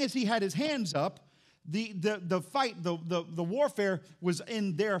long as he had his hands up, the fight, the warfare was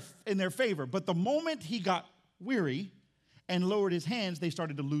in their favor. But the moment he got weary and lowered his hands, they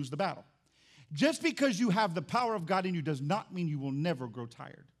started to lose the battle. Just because you have the power of God in you does not mean you will never grow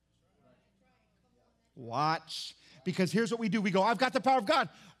tired. Watch. Because here's what we do. We go, I've got the power of God.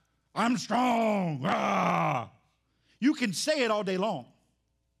 I'm strong. Ah. You can say it all day long.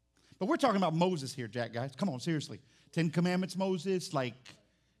 But we're talking about Moses here, Jack, guys. Come on, seriously. 10 Commandments, Moses, like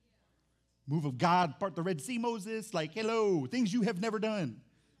move of God, part the Red Sea, Moses, like, hello, things you have never done.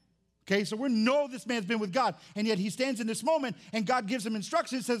 Okay, so we know this man's been with God, and yet he stands in this moment, and God gives him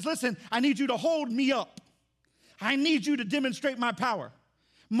instructions, says, listen, I need you to hold me up. I need you to demonstrate my power.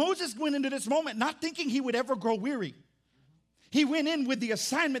 Moses went into this moment not thinking he would ever grow weary. He went in with the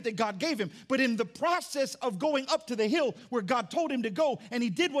assignment that God gave him. But in the process of going up to the hill where God told him to go, and he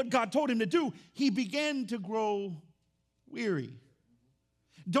did what God told him to do, he began to grow weary.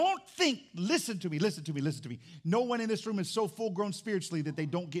 Don't think, listen to me. No one in this room is so full-grown spiritually that they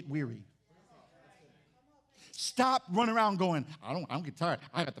don't get weary. Stop running around going, I don't get tired.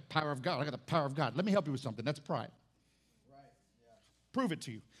 I got the power of God. Let me help you with something. That's pride. Prove it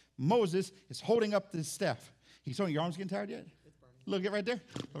to you. Moses is holding up this staff. He's showing your arms getting tired yet? Look at right there.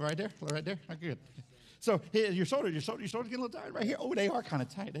 Look right there. Good. So your shoulders getting a little tired right here. Oh, they are kind of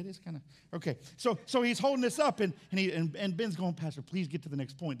tight. That is kind of okay. So he's holding this up, and Ben's going, Pastor, please get to the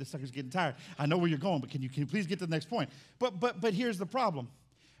next point. This sucker's getting tired. I know where you're going, but can you please get to the next point? But here's the problem.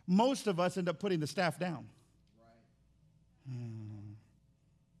 Most of us end up putting the staff down. Right.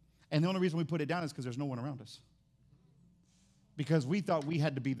 And the only reason we put it down is because there's no one around us. Because we thought we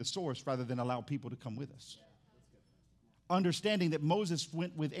had to be the source rather than allow people to come with us. Understanding that Moses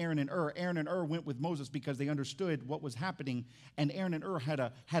went with Aaron and Ur. Aaron and Ur went with Moses because they understood what was happening, and Aaron and Ur had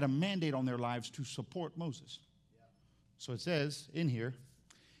a mandate on their lives to support Moses. Yeah. So it says in here,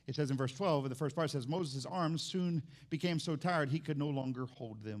 it says in verse 12, in the first part, it says, Moses' arms soon became so tired he could no longer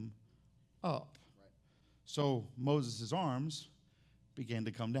hold them up. Right. So Moses' arms began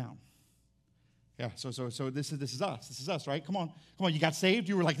to come down. Yeah, so this is us. This is us, right? Come on. You got saved?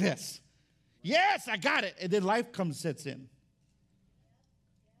 You were like this. Yes, I got it. And then life sets in.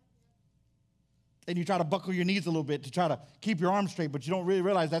 And you try to buckle your knees a little bit to try to keep your arms straight, but you don't really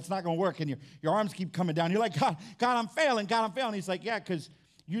realize that's not going to work. And your arms keep coming down. You're like, God, I'm failing. He's like, yeah, because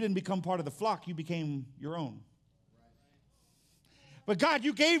you didn't become part of the flock. You became your own. But God,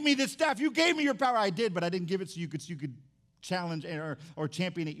 you gave me this stuff. You gave me your power. I did, but I didn't give it so you could challenge or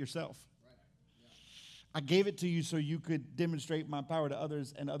champion it yourself. I gave it to you so you could demonstrate my power to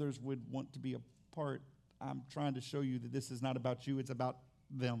others, and others would want to be a part. I'm trying to show you that this is not about you, it's about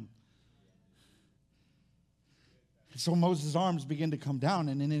them. So Moses' arms begin to come down,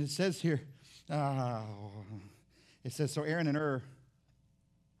 and then it says here, so Aaron and Ur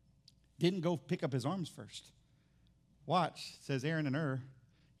didn't go pick up his arms first. Watch, it says Aaron and Ur,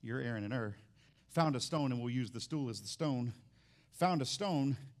 you're Aaron and Ur, found a stone, and we'll use the stool as the stone, found a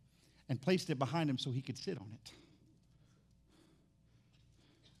stone, and placed it behind him so he could sit on it.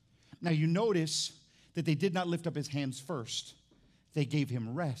 Now you notice that they did not lift up his hands first. They gave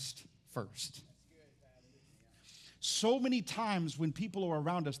him rest first. So many times when people are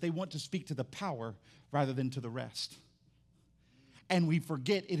around us, they want to speak to the power rather than to the rest. And we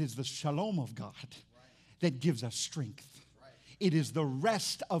forget it is the shalom of God that gives us strength. It is the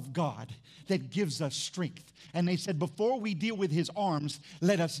rest of God that gives us strength. And they said, before we deal with his arms,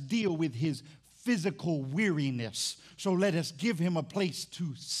 let us deal with his physical weariness. So let us give him a place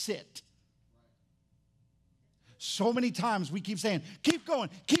to sit. So many times we keep saying, keep going.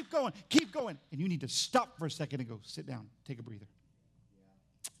 And you need to stop for a second and go, sit down, take a breather.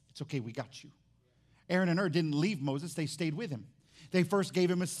 It's okay, we got you. Aaron and Ur didn't leave Moses, they stayed with him. They first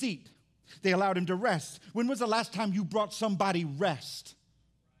gave him a seat. They allowed him to rest. When was the last time you brought somebody rest?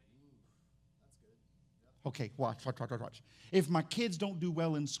 Okay, watch. If my kids don't do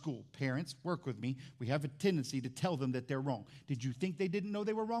well in school, parents, work with me. We have a tendency to tell them that they're wrong. Did you think they didn't know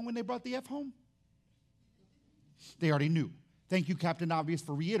they were wrong when they brought the F home? They already knew. Thank you, Captain Obvious,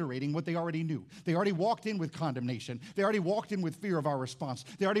 for reiterating what they already knew. They already walked in with condemnation. They already walked in with fear of our response.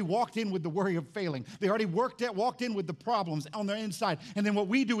 They already walked in with the worry of failing. They already walked in with the problems on their inside. And then what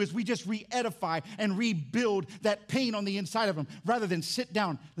we do is we just re-edify and rebuild that pain on the inside of them. Rather than sit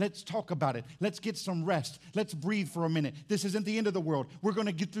down, let's talk about it. Let's get some rest. Let's breathe for a minute. This isn't the end of the world. We're going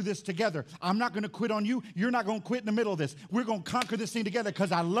to get through this together. I'm not going to quit on you. You're not going to quit in the middle of this. We're going to conquer this thing together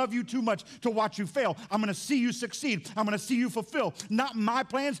because I love you too much to watch you fail. I'm going to see you succeed. I'm going to see you fulfill. Not my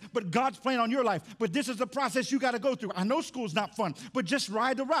plans, but God's plan on your life. But this is the process you got to go through. I know school's not fun, but just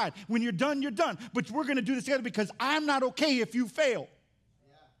ride the ride. When you're done, you're done. But we're going to do this together because I'm not okay if you fail.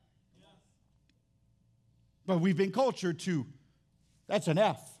 Yeah. But we've been cultured to, that's an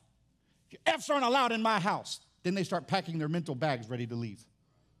F. F's aren't allowed in my house. Then they start packing their mental bags ready to leave.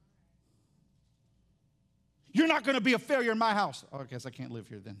 You're not going to be a failure in my house. Oh, I guess I can't live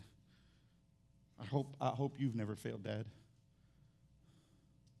here then. I hope you've never failed, Dad.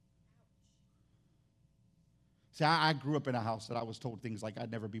 See, I grew up in a house that I was told things like I'd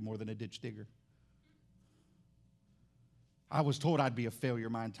never be more than a ditch digger. I was told I'd be a failure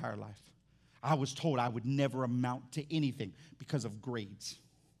my entire life. I was told I would never amount to anything because of grades.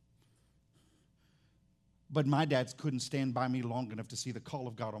 But my dads couldn't stand by me long enough to see the call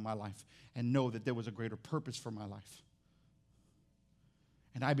of God on my life and know that there was a greater purpose for my life.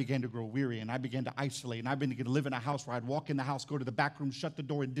 And I began to grow weary, and I began to isolate, and I began to live in a house where I'd walk in the house, go to the back room, shut the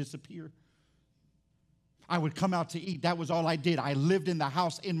door, and disappear. I would come out to eat. That was all I did. I lived in the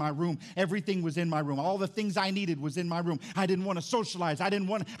house in my room. Everything was in my room. All the things I needed was in my room. I didn't want to socialize. I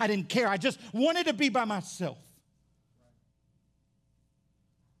didn't care. I just wanted to be by myself.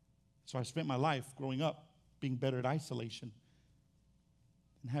 So I spent my life growing up being better at isolation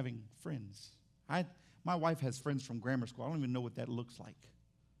and having friends. My wife has friends from grammar school. I don't even know what that looks like.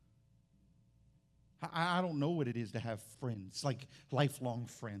 I don't know what it is to have friends, like lifelong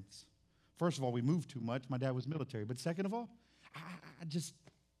friends. First of all, we moved too much. My dad was military. But second of all, it's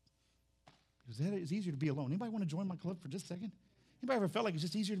easier to be alone. Anybody want to join my club for just a second? Anybody ever felt like it's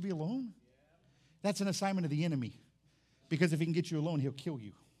just easier to be alone? That's an assignment of the enemy. Because if he can get you alone, he'll kill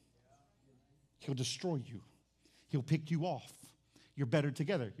you. He'll destroy you. He'll pick you off. You're better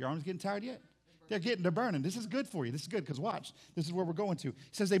together. Your arms getting tired yet? They're burning. This is good for you. This is good because watch. This is where we're going to. It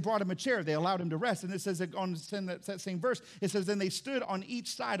says they brought him a chair. They allowed him to rest. And it says that on that same verse, it says then they stood on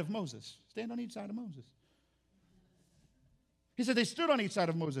each side of Moses. Stand on each side of Moses. He said they stood on each side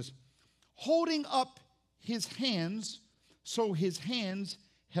of Moses, holding up his hands so his hands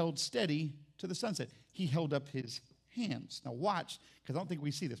held steady to the sunset. He held up his hands. Now watch, because I don't think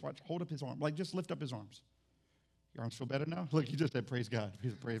we see this. Watch. Hold up his arm. Like just lift up his arms. Your arms feel better now? Look, you just said praise God.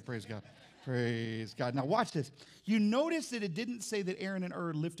 Praise God. Praise God. Now watch this. You notice that it didn't say that Aaron and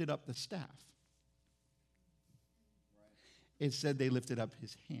Ur lifted up the staff. It said they lifted up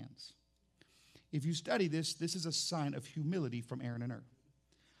his hands. If you study this, this is a sign of humility from Aaron and Ur.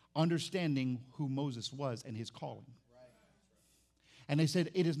 Understanding who Moses was and his calling. And they said,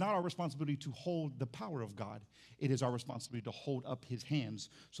 it is not our responsibility to hold the power of God. It is our responsibility to hold up his hands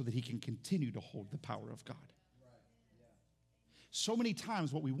so that he can continue to hold the power of God. So many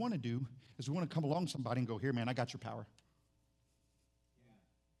times what we want to do is we want to come along somebody and go, here, man, I got your power.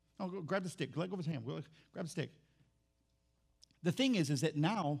 Oh, go grab the stick. Let go of his hand. Grab the stick. The thing is that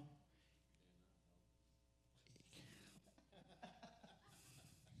now,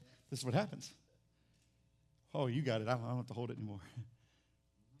 this is what happens. Oh, you got it. I don't have to hold it anymore.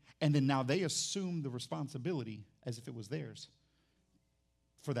 And then now they assume the responsibility as if it was theirs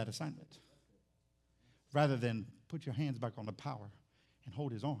for that assignment. Rather than put your hands back on the power and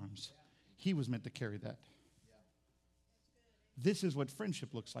hold his arms. He was meant to carry that. This is what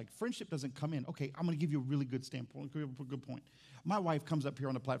friendship looks like. Friendship doesn't come in. Okay, I'm going to give you a really good standpoint, a good point. My wife comes up here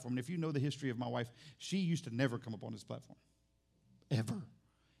on the platform, and if you know the history of my wife, she used to never come up on this platform.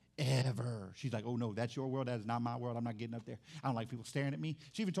 Ever. She's like, oh, no, that's your world. That is not my world. I'm not getting up there. I don't like people staring at me.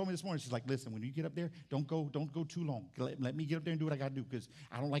 She even told me this morning, she's like, listen, when you get up there, don't go too long. Let me get up there and do what I got to do because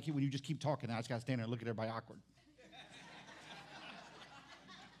I don't like it when you just keep talking and I just got to stand there and look at everybody awkward.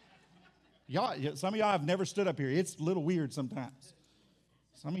 Some of y'all have never stood up here. It's a little weird sometimes.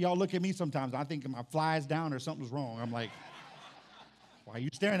 Some of y'all look at me sometimes. I think my fly's down or something's wrong. I'm like, why are you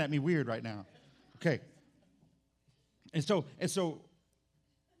staring at me weird right now? Okay. And so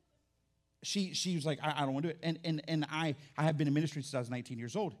she was like, I don't want to do it. And I have been in ministry since I was 19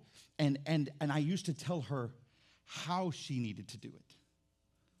 years old. And I used to tell her how she needed to do it.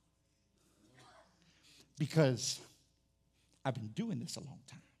 Because I've been doing this a long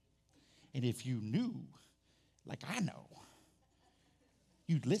time. And if you knew, like I know,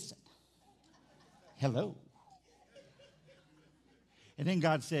 you'd listen. Hello. And then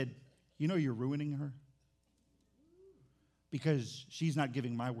God said, you know you're ruining her? Because she's not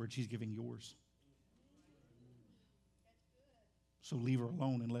giving my word, she's giving yours. So leave her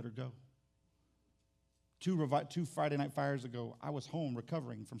alone and let her go. Two Friday night fires ago, I was home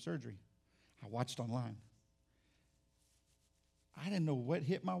recovering from surgery. I watched online. I didn't know what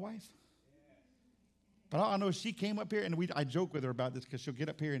hit my wife. But all I know is she came up here, and I joke with her about this because she'll get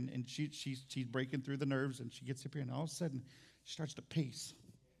up here, and she's breaking through the nerves, and she gets up here, and all of a sudden, she starts to pace.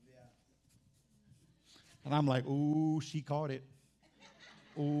 And I'm like, ooh, she caught it.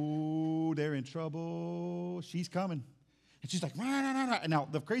 Ooh, they're in trouble. She's coming. And she's like, rah, rah, rah, rah. And now,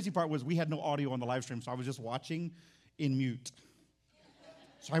 the crazy part was we had no audio on the live stream, so I was just watching in mute.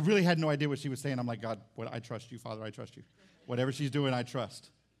 So I really had no idea what she was saying. I'm like, God, I trust you, Father, I trust you. Whatever she's doing, I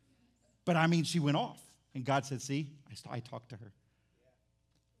trust. But I mean, she went off. And God said, see, I talked to her.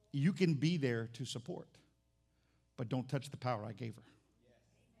 You can be there to support, but don't touch the power I gave her.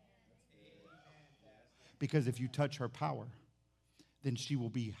 Because if you touch her power, then she will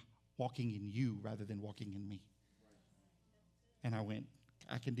be walking in you rather than walking in me. And I went,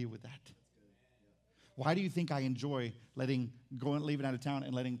 I can deal with that. Why do you think I enjoy leaving out of town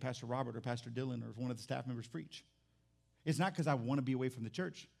and letting Pastor Robert or Pastor Dylan or one of the staff members preach? It's not because I want to be away from the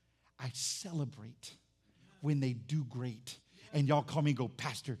church. I celebrate when they do great. And y'all call me and go,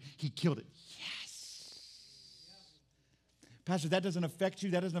 Pastor, he killed it. Yes. Pastor, that doesn't affect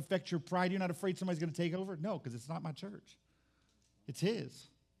you. That doesn't affect your pride. You're not afraid somebody's going to take over? No, because it's not my church. It's his.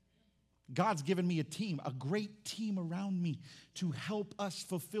 God's given me a team, a great team around me to help us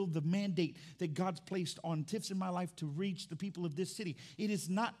fulfill the mandate that God's placed on Tiff's in my life to reach the people of this city. It is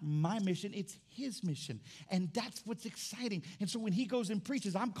not my mission, it's his mission. And that's what's exciting. And so when he goes and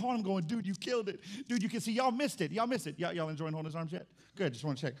preaches, I'm calling him going, dude, you killed it. Dude, you can see, y'all missed it. Y'all missed it. Y'all enjoying holding his arms yet? Good, just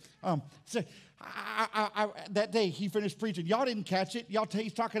want to check. That day he finished preaching. Y'all didn't catch it.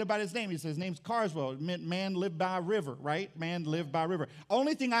 He's talking about his name. He says his name's Carswell. It meant man lived by a river, right? Man lived by a river.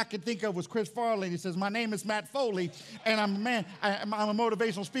 Only thing I could think of was Chris Farley. He says, my name is Matt Foley, and I'm a man. I'm a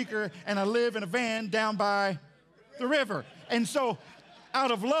motivational speaker, and I live in a van down by the river. And so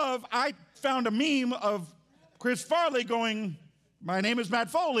out of love, I found a meme of Chris Farley going, my name is Matt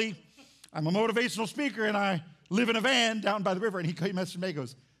Foley. I'm a motivational speaker, and I live in a van down by the river. And he messaged me and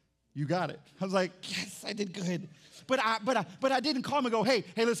goes, you got it. I was like, yes, I did good. But I didn't call him and go, hey,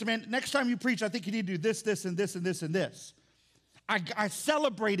 listen, man, next time you preach, I think you need to do this, this, and this, and this, and this. I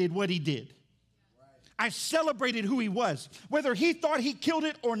celebrated what he did. I celebrated who he was, whether he thought he killed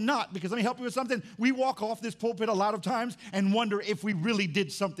it or not, because let me help you with something. We walk off this pulpit a lot of times and wonder if we really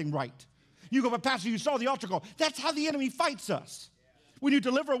did something right. You go, but Pastor, you saw the altar call. That's how the enemy fights us. When you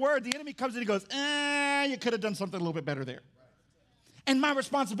deliver a word, the enemy comes in and goes, you could have done something a little bit better there. And my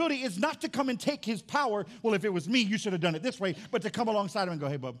responsibility is not to come and take his power. Well, if it was me, you should have done it this way. But to come alongside him and go,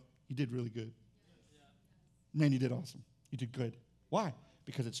 hey, bub, you did really good. Man, you did awesome. You did good. Why?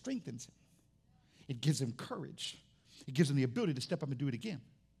 Because it strengthens him. It gives him courage. It gives him the ability to step up and do it again.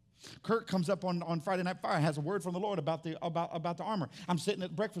 Kurt comes up on Friday Night Fire and has a word from the Lord about the armor. I'm sitting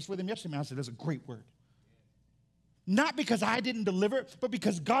at breakfast with him yesterday, and I said, that's a great word. Not because I didn't deliver it, but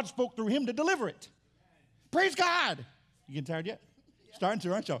because God spoke through him to deliver it. Praise God. You getting tired yet? Starting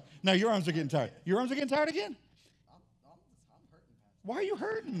to, aren't y'all? Now your arms are getting tired. Your arms are getting tired again? I'm hurting. Why are you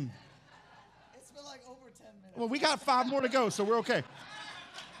hurting? It's been like over 10 minutes. Well, we got 5 more to go, so we're okay.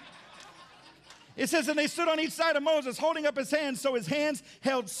 It says, and they stood on each side of Moses, holding up his hands, so his hands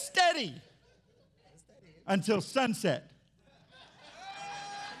held steady until sunset.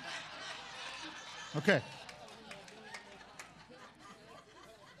 Okay.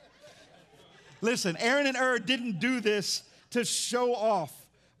 Listen, Aaron and Ur didn't do this to show off,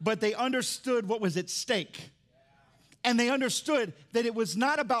 but they understood what was at stake. And they understood that it was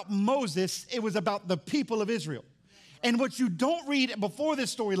not about Moses, it was about the people of Israel. And what you don't read before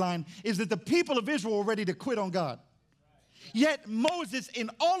this storyline is that the people of Israel were ready to quit on God. Yet Moses, in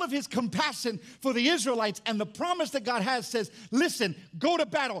all of his compassion for the Israelites and the promise that God has, says, listen, go to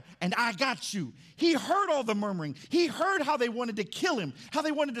battle and I got you. He heard all the murmuring. He heard how they wanted to kill him, how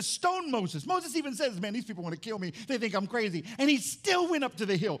they wanted to stone Moses. Moses even says, man, these people want to kill me. They think I'm crazy. And he still went up to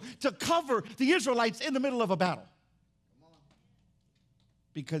the hill to cover the Israelites in the middle of a battle.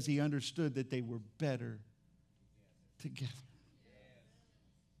 Because he understood that they were better together.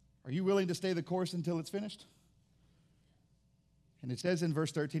 Are you willing to stay the course until it's finished? And it says in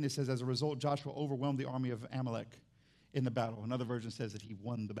verse 13, it says, as a result, Joshua overwhelmed the army of Amalek in the battle. Another version says that he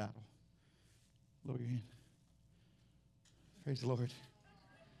won the battle. Lower your hand. Praise the Lord.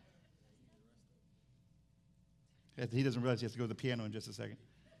 He doesn't realize he has to go to the piano in just a second.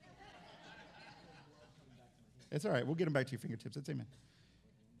 It's all right. We'll get him back to your fingertips. That's amen.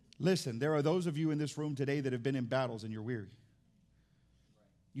 Listen, there are those of you in this room today that have been in battles and you're weary.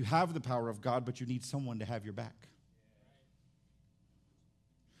 You have the power of God, but you need someone to have your back.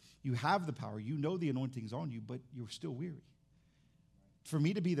 You have the power. You know the anointing's on you, but you're still weary. For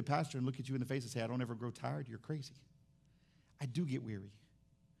me to be the pastor and look at you in the face and say, I don't ever grow tired, you're crazy. I do get weary.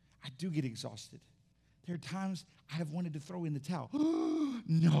 I do get exhausted. There are times I have wanted to throw in the towel.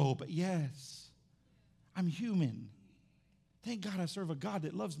 No, but yes, I'm human. Thank God I serve a God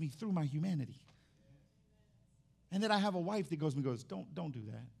that loves me through my humanity. And that I have a wife that goes, don't do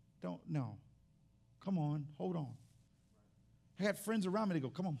that. No. Come on, hold on. I got friends around me that go,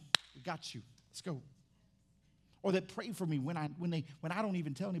 come on, we got you. Let's go. Or that pray for me when I don't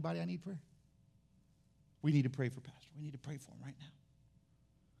even tell anybody I need prayer. We need to pray for Pastor. We need to pray for him right now.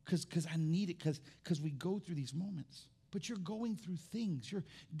 Because I need it, because we go through these moments. But you're going through things. You're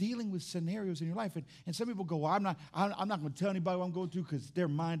dealing with scenarios in your life. And some people go, well, I'm not going to tell anybody what I'm going through because they're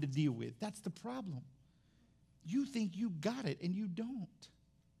mine to deal with. That's the problem. You think you got it, and you don't.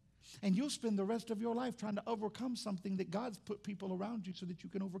 And you'll spend the rest of your life trying to overcome something that God's put people around you so that you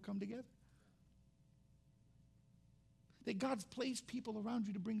can overcome together. That God's placed people around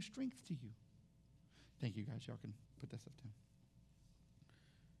you to bring strength to you. Thank you, guys. Y'all can put that stuff down.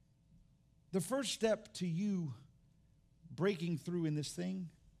 The first step to you breaking through in this thing,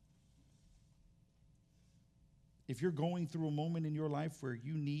 if you're going through a moment in your life where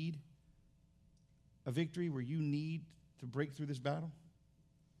you need a victory, where you need to break through this battle,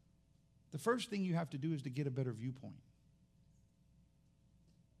 the first thing you have to do is to get a better viewpoint.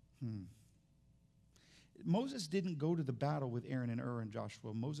 Moses didn't go to the battle with Aaron and Ur and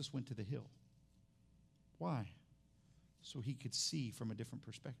Joshua. Moses went to the hill. Why? So he could see from a different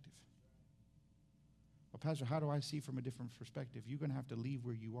perspective. Well, Pastor, how do I see from a different perspective? You're going to have to leave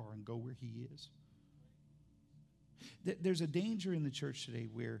where you are and go where he is. There's a danger in the church today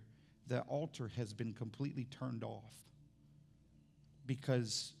where the altar has been completely turned off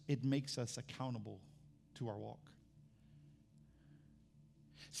because it makes us accountable to our walk.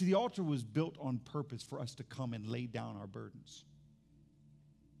 See, the altar was built on purpose for us to come and lay down our burdens.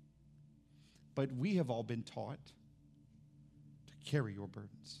 But we have all been taught to carry your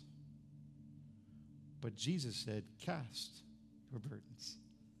burdens. But Jesus said, cast your burdens.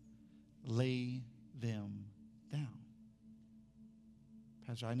 Lay them down.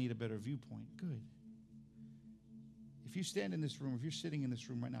 Pastor, I need a better viewpoint. Good. If you stand in this room, if you're sitting in this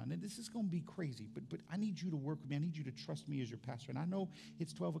room right now, and this is going to be crazy, but I need you to work with me. I need you to trust me as your pastor. And I know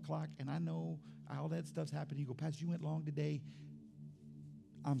it's 12 o'clock, and I know all that stuff's happening. You go, Pastor, you went long today.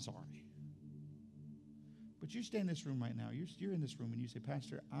 I'm sorry. But you stand in this room right now. You're in this room, and you say,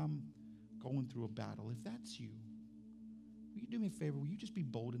 Pastor, I'm going through a battle. If that's you, will you do me a favor? Will you just be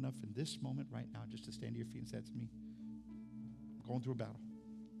bold enough in this moment right now just to stand to your feet and say, that's me? I'm going through a battle.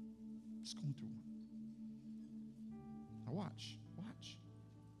 Just going through one. Now watch.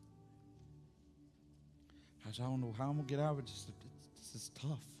 I don't know how I'm going to get out of it. This is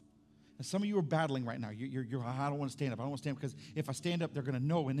tough. And some of you are battling right now. You're I don't want to stand up. I don't want to stand up because if I stand up, they're going to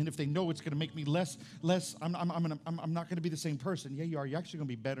know. And then if they know, it's going to make me less. I'm not going to be the same person. Yeah, you are. You're actually going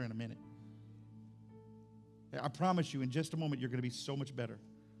to be better in a minute. I promise you, in just a moment, you're going to be so much better.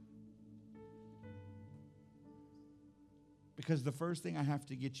 Because the first thing I have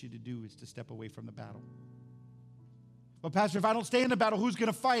to get you to do is to step away from the battle. But Pastor, if I don't stay in the battle, who's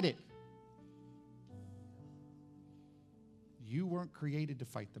going to fight it? You weren't created to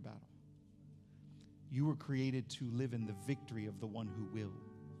fight the battle. You were created to live in the victory of the one who will.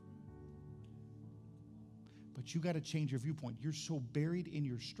 But you got to change your viewpoint. You're so buried in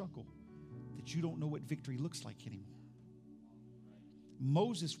your struggle that you don't know what victory looks like anymore.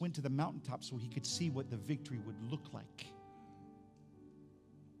 Moses went to the mountaintop so he could see what the victory would look like.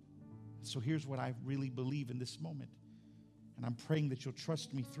 So here's what I really believe in this moment. And I'm praying that you'll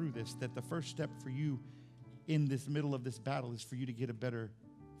trust me through this, that the first step for you in this middle of this battle is for you to get a better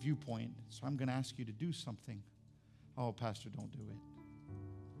viewpoint. So I'm going to ask you to do something. Oh, Pastor, don't do it.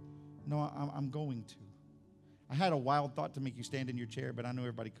 No, I'm going to. I had a wild thought to make you stand in your chair, but I know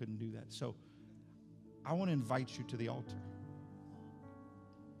everybody couldn't do that. So I want to invite you to the altar.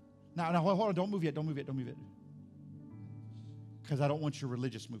 Now, hold on. Don't move yet. Because I don't want your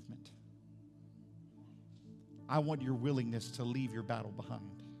religious movement. I want your willingness to leave your battle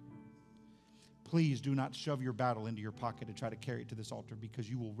behind. Please do not shove your battle into your pocket and try to carry it to this altar because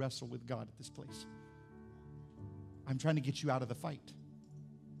you will wrestle with God at this place. I'm trying to get you out of the fight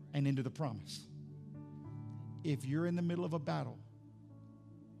and into the promise. If you're in the middle of a battle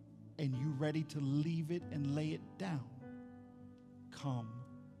and you're ready to leave it and lay it down, come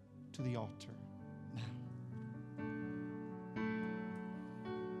to the altar now.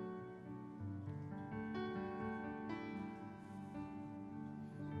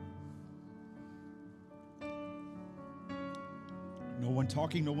 No one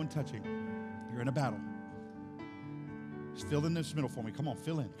talking, no one touching. You're in a battle. Just fill in this middle for me. Come on,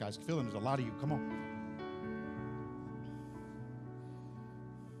 fill in. Guys, fill in. There's a lot of you. Come on.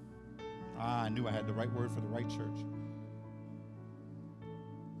 I knew I had the right word for the right church.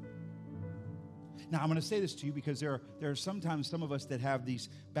 Now, I'm going to say this to you because there are sometimes some of us that have these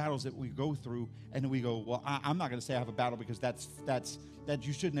battles that we go through, and we go, well, I'm not going to say I have a battle because that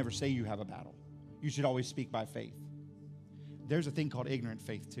you should never say you have a battle. You should always speak by faith. There's a thing called ignorant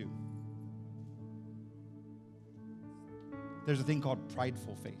faith, too. There's a thing called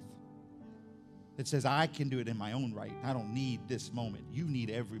prideful faith. It says, I can do it in my own right. I don't need this moment. You need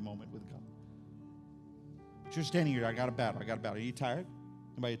every moment with God. But you're standing here, I got a battle. Are you tired?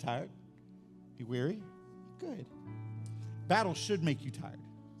 Anybody tired? You weary? Good. Battle should make you tired.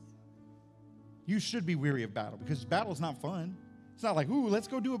 You should be weary of battle because battle is not fun. It's not like, ooh, let's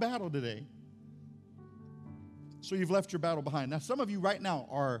go do a battle today. So you've left your battle behind. Now, some of you right now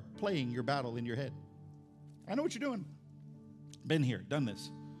are playing your battle in your head. I know what you're doing. Been here, done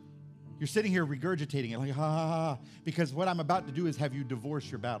this. You're sitting here regurgitating it like, ha, ha, ha, because what I'm about to do is have you divorce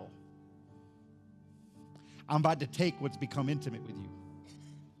your battle. I'm about to take what's become intimate with you.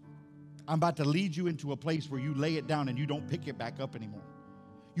 I'm about to lead you into a place where you lay it down and you don't pick it back up anymore.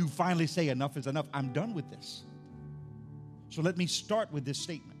 You finally say enough is enough. I'm done with this. So let me start with this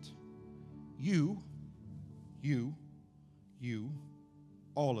statement. You,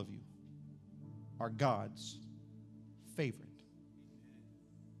 all of you are God's favorite.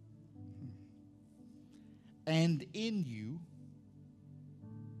 And in you,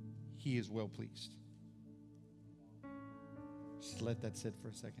 he is well pleased. Just let that sit for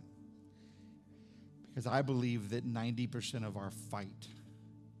a second. Because I believe that 90% of our fight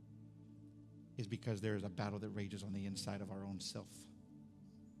is because there is a battle that rages on the inside of our own self.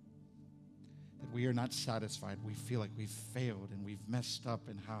 That we are not satisfied. We feel like we've failed and we've messed up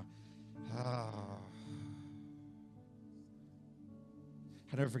and how. I'll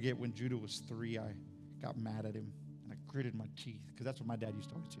never forget when Judah was 3, I got mad at him and I gritted my teeth because that's what my dad used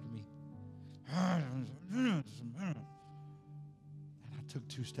to always do to me. And I took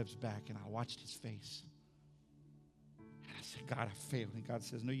 2 steps back and I watched his face. And I said, God, I failed. And God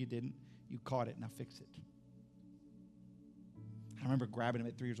says, no, you didn't. You caught it, now fix it. I remember grabbing him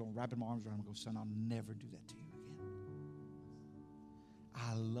at 3 years old, wrapping my arms around him and go, son, I'll never do that to you again.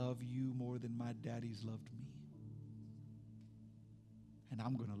 I love you more than my daddy's loved me. And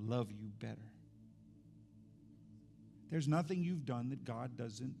I'm going to love you better. There's nothing you've done that God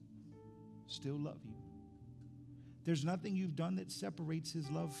doesn't still love you. There's nothing you've done that separates his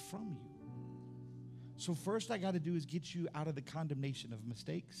love from you. So first I got to do is get you out of the condemnation of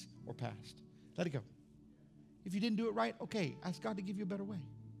mistakes or past. Let it go. If you didn't do it right, okay, ask God to give you a better way.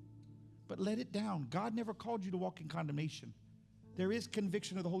 But let it down. God never called you to walk in condemnation. There is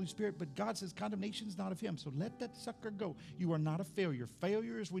conviction of the Holy Spirit, but God says condemnation is not of him. So let that sucker go. You are not a failure.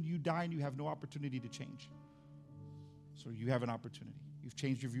 Failure is when you die and you have no opportunity to change. So you have an opportunity. You've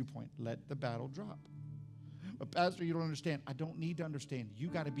changed your viewpoint. Let the battle drop. But Pastor, you don't understand. I don't need to understand. You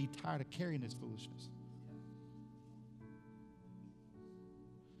got to be tired of carrying this foolishness.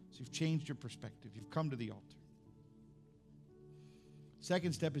 So you've changed your perspective. You've come to the altar.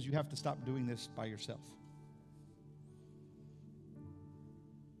 Second step is you have to stop doing this by yourself.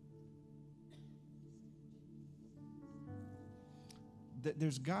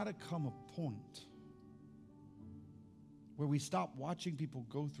 There's got to come a point where we stop watching people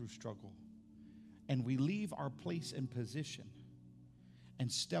go through struggle and we leave our place and position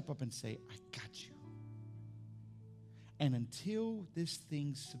and step up and say, I got you. And until this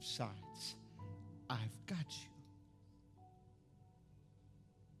thing subsides, I've got you.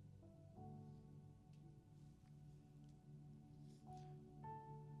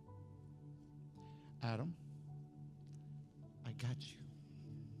 Adam, I got you.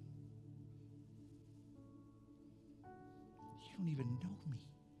 You don't even know me.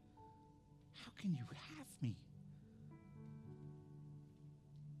 How can you have me?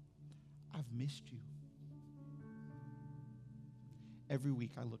 I've missed you. Every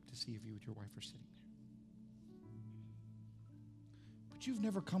week I look to see if you and your wife are sitting there. But you've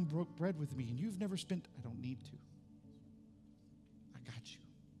never come broke bread with me, and you've never spent, I don't need to. I got you.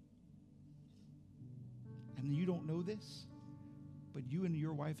 And you don't know this, but you and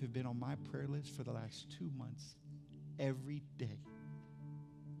your wife have been on my prayer list for the last 2 months, every day.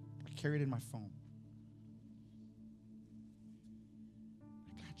 I carry it in my phone.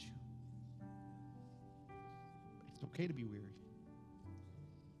 I got you. It's okay to be weary.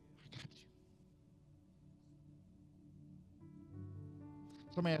 I got you.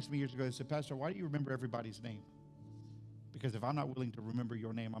 Somebody asked me years ago, they said, Pastor, why do you remember everybody's name? Because if I'm not willing to remember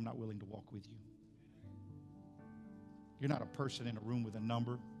your name, I'm not willing to walk with you. You're not a person in a room with a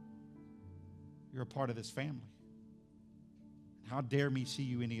number. You're a part of this family. How dare me see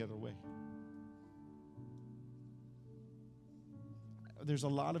you any other way? There's a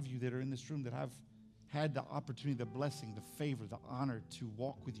lot of you that are in this room that have had the opportunity, the blessing, the favor, the honor to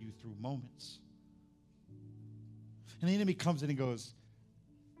walk with you through moments. And the enemy comes in and goes,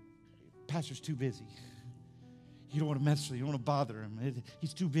 Pastor's too busy. You don't want to mess with him. You don't want to bother him.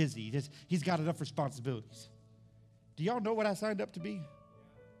 He's too busy. He's got enough responsibilities. Do y'all know what I signed up to be?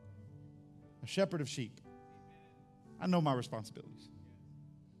 A shepherd of sheep. I know my responsibilities.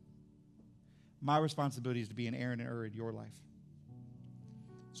 My responsibility is to be an Aaron and Ur in your life.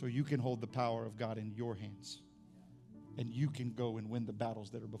 So you can hold the power of God in your hands. And you can go and win the battles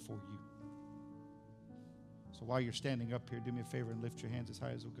that are before you. So while you're standing up here, do me a favor and lift your hands as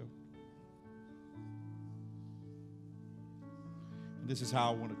high as they'll go. And this is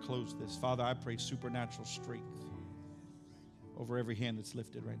how I want to close this. Father, I pray supernatural strength over every hand that's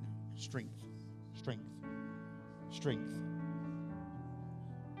lifted right now. Strength, strength, strength,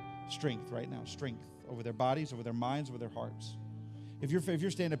 strength right now. Strength over their bodies, over their minds, over their hearts. If you're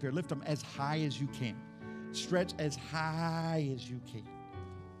standing up here, lift them as high as you can. Stretch as high as you can.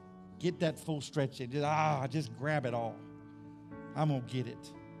 Get that full stretch in. Just grab it all. I'm going to get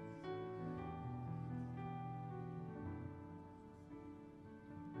it.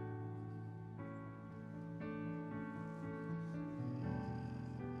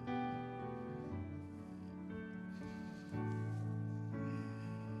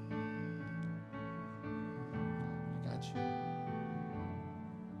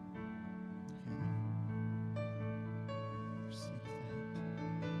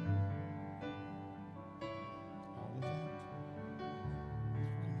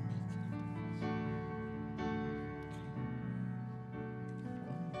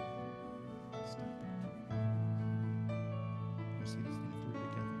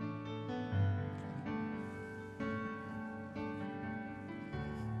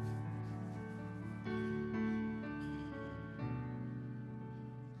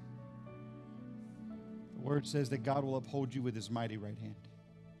 The word says that God will uphold you with his mighty right hand.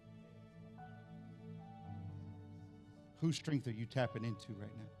 Whose strength are you tapping into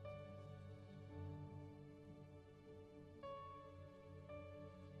right now?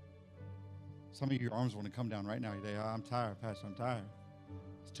 Some of your arms want to come down right now. You say, I'm tired, Pastor, I'm tired.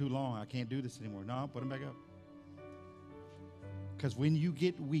 It's too long. I can't do this anymore. No, put them back up. Because when you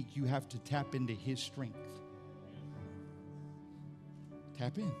get weak, you have to tap into his strength.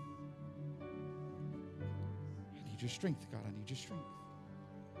 Tap in. I need your strength, God. I need your strength.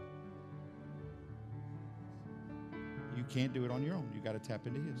 You can't do it on your own. You got to tap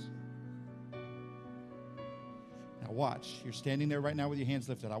into his. Now watch. You're standing there right now with your hands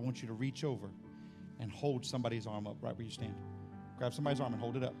lifted. I want you to reach over and hold somebody's arm up right where you stand. Grab somebody's arm and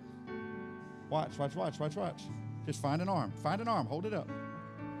hold it up. Watch, watch, watch, watch, watch. Just find an arm. Find an arm. Hold it up.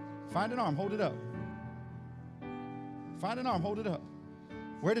 Find an arm. Hold it up. Find an arm. Hold it up.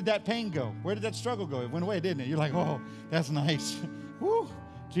 Where did that pain go? Where did that struggle go? It went away, didn't it? You're like, oh, that's nice. Woo.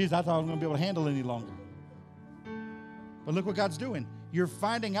 Jeez, I thought I was going to be able to handle it any longer. But look what God's doing. You're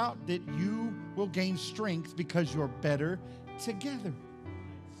finding out that you will gain strength because you're better together.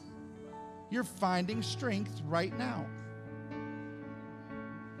 You're finding strength right now.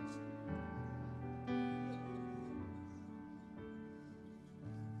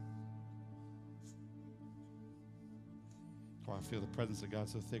 Oh, I feel the presence of God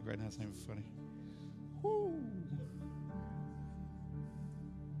so thick right now. It's not even funny. Woo.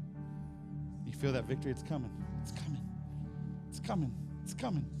 You feel that victory? It's coming. It's coming. It's coming. It's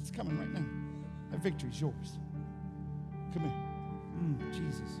coming. It's coming right now. That victory's yours. Come here.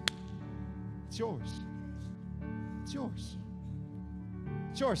 Jesus. It's yours. It's yours.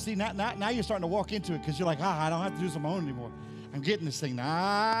 It's yours. See, now you're starting to walk into it because you're like, I don't have to do this on my own anymore. I'm getting this thing. Now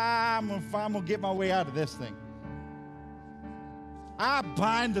I'm going to get my way out of this thing. I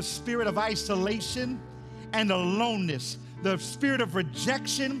bind the spirit of isolation and aloneness, the spirit of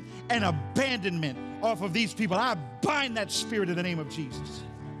rejection and abandonment off of these people. I bind that spirit in the name of Jesus.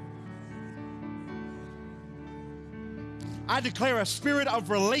 I declare a spirit of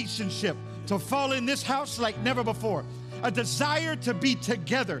relationship to fall in this house like never before. A desire to be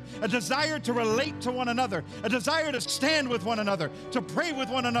together, a desire to relate to one another, a desire to stand with one another, to pray with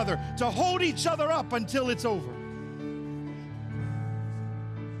one another, to hold each other up until it's over.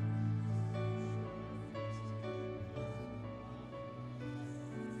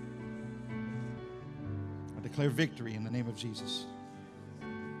 I declare victory in the name of Jesus.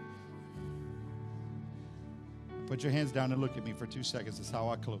 Put your hands down and look at me for 2 seconds. That's how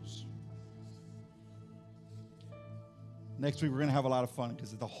I close. Next week, we're going to have a lot of fun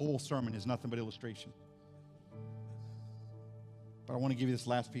because the whole sermon is nothing but illustration. But I want to give you this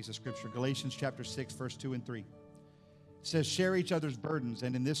last piece of scripture. Galatians chapter 6, verse 2 and 3. It says, share each other's burdens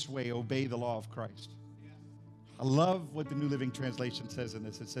and in this way obey the law of Christ. I love what the New Living Translation says in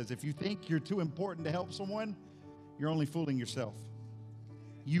this. It says, if you think you're too important to help someone, you're only fooling yourself.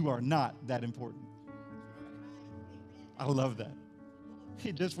 You are not that important. I love that.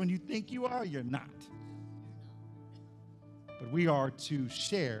 Just when you think you are, you're not. But we are to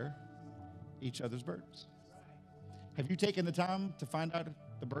share each other's burdens. Have you taken the time to find out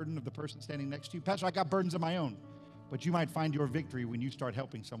the burden of the person standing next to you? Pastor, I got burdens of my own. But you might find your victory when you start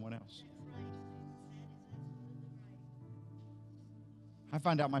helping someone else. I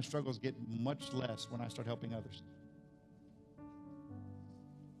find out my struggles get much less when I start helping others.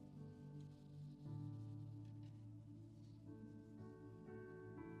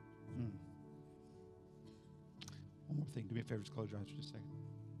 One more thing. Do me a favor, just close your eyes for just a second.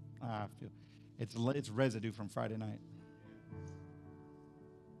 I feel it's residue from Friday night.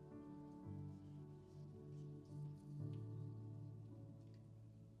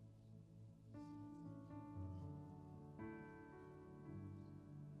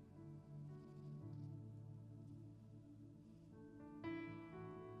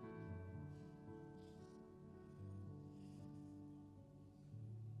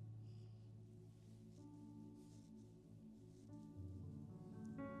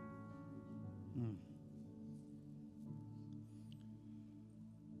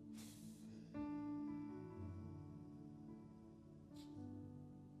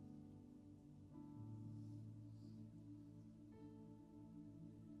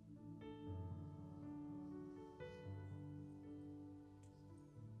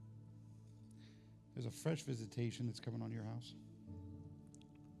 There's a fresh visitation that's coming on your house.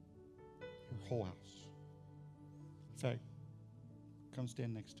 Your whole house. In fact, come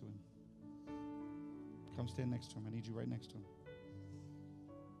stand next to him. Come stand next to him. I need you right next to him.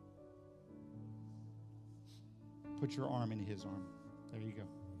 Put your arm in his arm. There you go.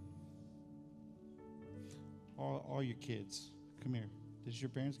 All your kids, come here. Did your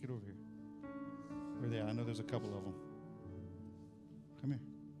parents get over here? Where are they at? I know there's a couple of them. Come here.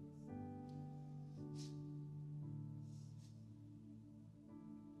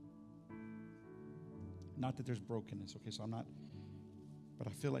 Not that there's brokenness, okay? So I'm not, but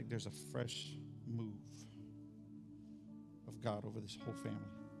I feel like there's a fresh move of God over this whole family.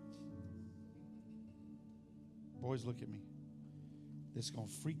 Boys, look at me. This is going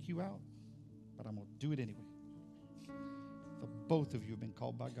to freak you out, but I'm going to do it anyway. The both of you have been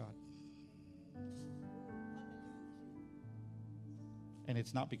called by God. And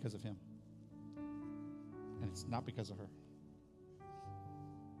it's not because of him. And it's not because of her.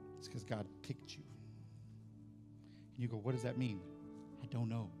 It's because God picked you. And you go, what does that mean? I don't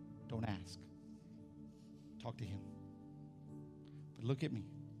know. Don't ask. Talk to him. But look at me.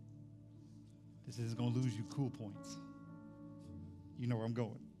 This isn't going to lose you cool points. You know where I'm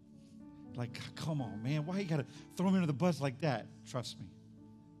going. Like, come on, man. Why you got to throw me under the bus like that? Trust me.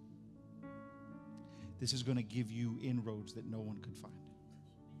 This is going to give you inroads that no one could find.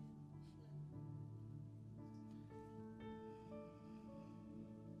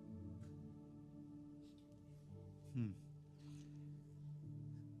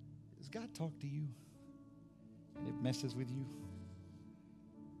 Does God talk to you and it messes with you?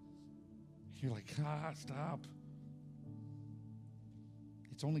 You're like, stop.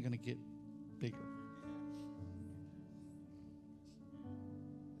 It's only going to get bigger.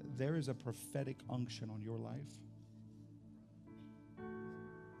 There is a prophetic unction on your life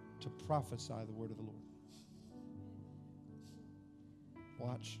to prophesy the word of the Lord.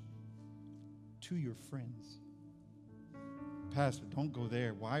 Watch. To your friends. Pastor, don't go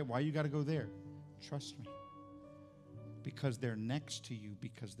there. Why you got to go there? Trust me. Because they're next to you,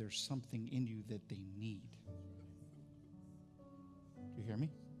 because there's something in you that they need. Do you hear me?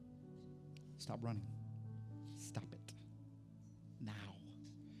 Stop running. Stop it. Now.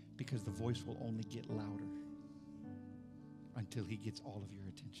 Because the voice will only get louder until he gets all of your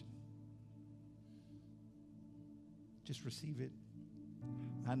attention. Just receive it.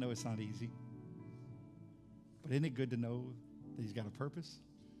 I know it's not easy. But isn't it good to know that he's got a purpose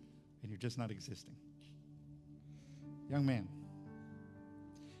and you're just not existing? Young man,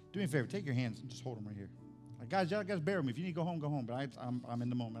 do me a favor. Take your hands and just hold them right here. Guys, y'all guys bear with me. If you need to go home, go home. But I'm in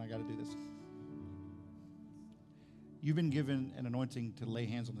the moment. I got to do this. You've been given an anointing to lay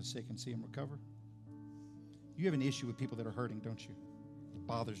hands on the sick and see them recover. You have an issue with people that are hurting, don't you? It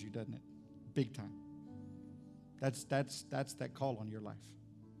bothers you, doesn't it? Big time. That's that call on your life.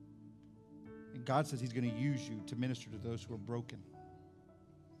 And God says he's going to use you to minister to those who are broken.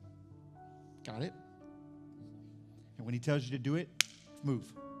 Got it? And when he tells you to do it,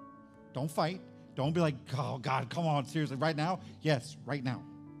 move. Don't fight. Don't be like, oh, God, come on, seriously, right now? Yes, right now.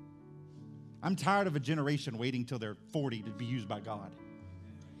 I'm tired of a generation waiting till they're 40 to be used by God.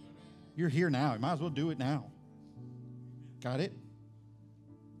 You're here now. You might as well do it now. Got it?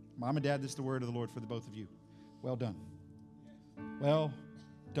 Mom and Dad, this is the word of the Lord for the both of you. Well done. Well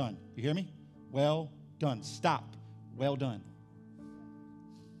done. You hear me? Well done. Stop. Well done.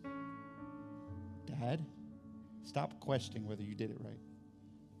 Dad, stop questioning whether you did it right.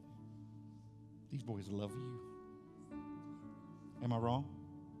 These boys love you. Am I wrong?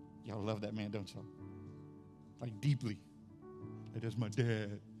 Y'all love that man, don't y'all? Like deeply. Like, that's my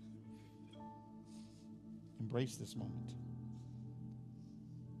dad. Embrace this moment.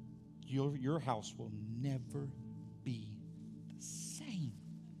 Your house will never be the same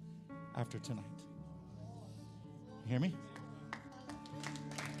after tonight. You hear me?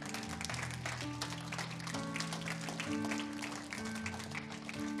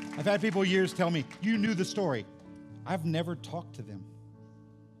 I've had people years tell me, you knew the story. I've never talked to them.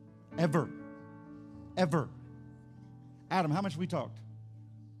 Ever. Ever. Adam, how much we talked?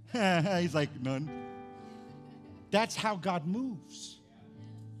 He's like, none. That's how God moves.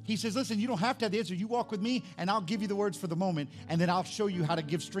 He says, listen, you don't have to have the answer. You walk with me, and I'll give you the words for the moment, and then I'll show you how to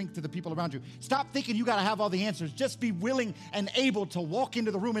give strength to the people around you. Stop thinking you got to have all the answers. Just be willing and able to walk into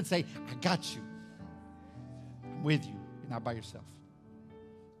the room and say, I got you. I'm with you. You're not by yourself.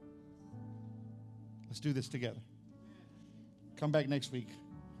 Let's do this together. Come back next week,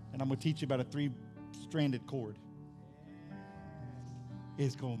 and I'm going to teach you about a 3-stranded cord.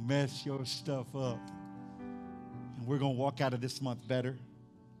 It's going to mess your stuff up. And we're going to walk out of this month better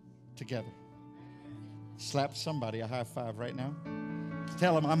together. Slap somebody a high five right now.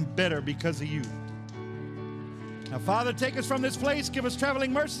 Tell them, I'm better because of you. Now, Father, take us from this place. Give us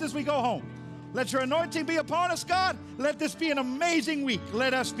traveling mercies as we go home. Let your anointing be upon us, God. Let this be an amazing week.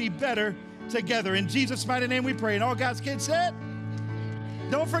 Let us be better together. In Jesus' mighty name we pray. And all God's kids said,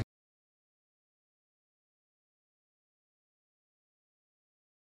 don't forget.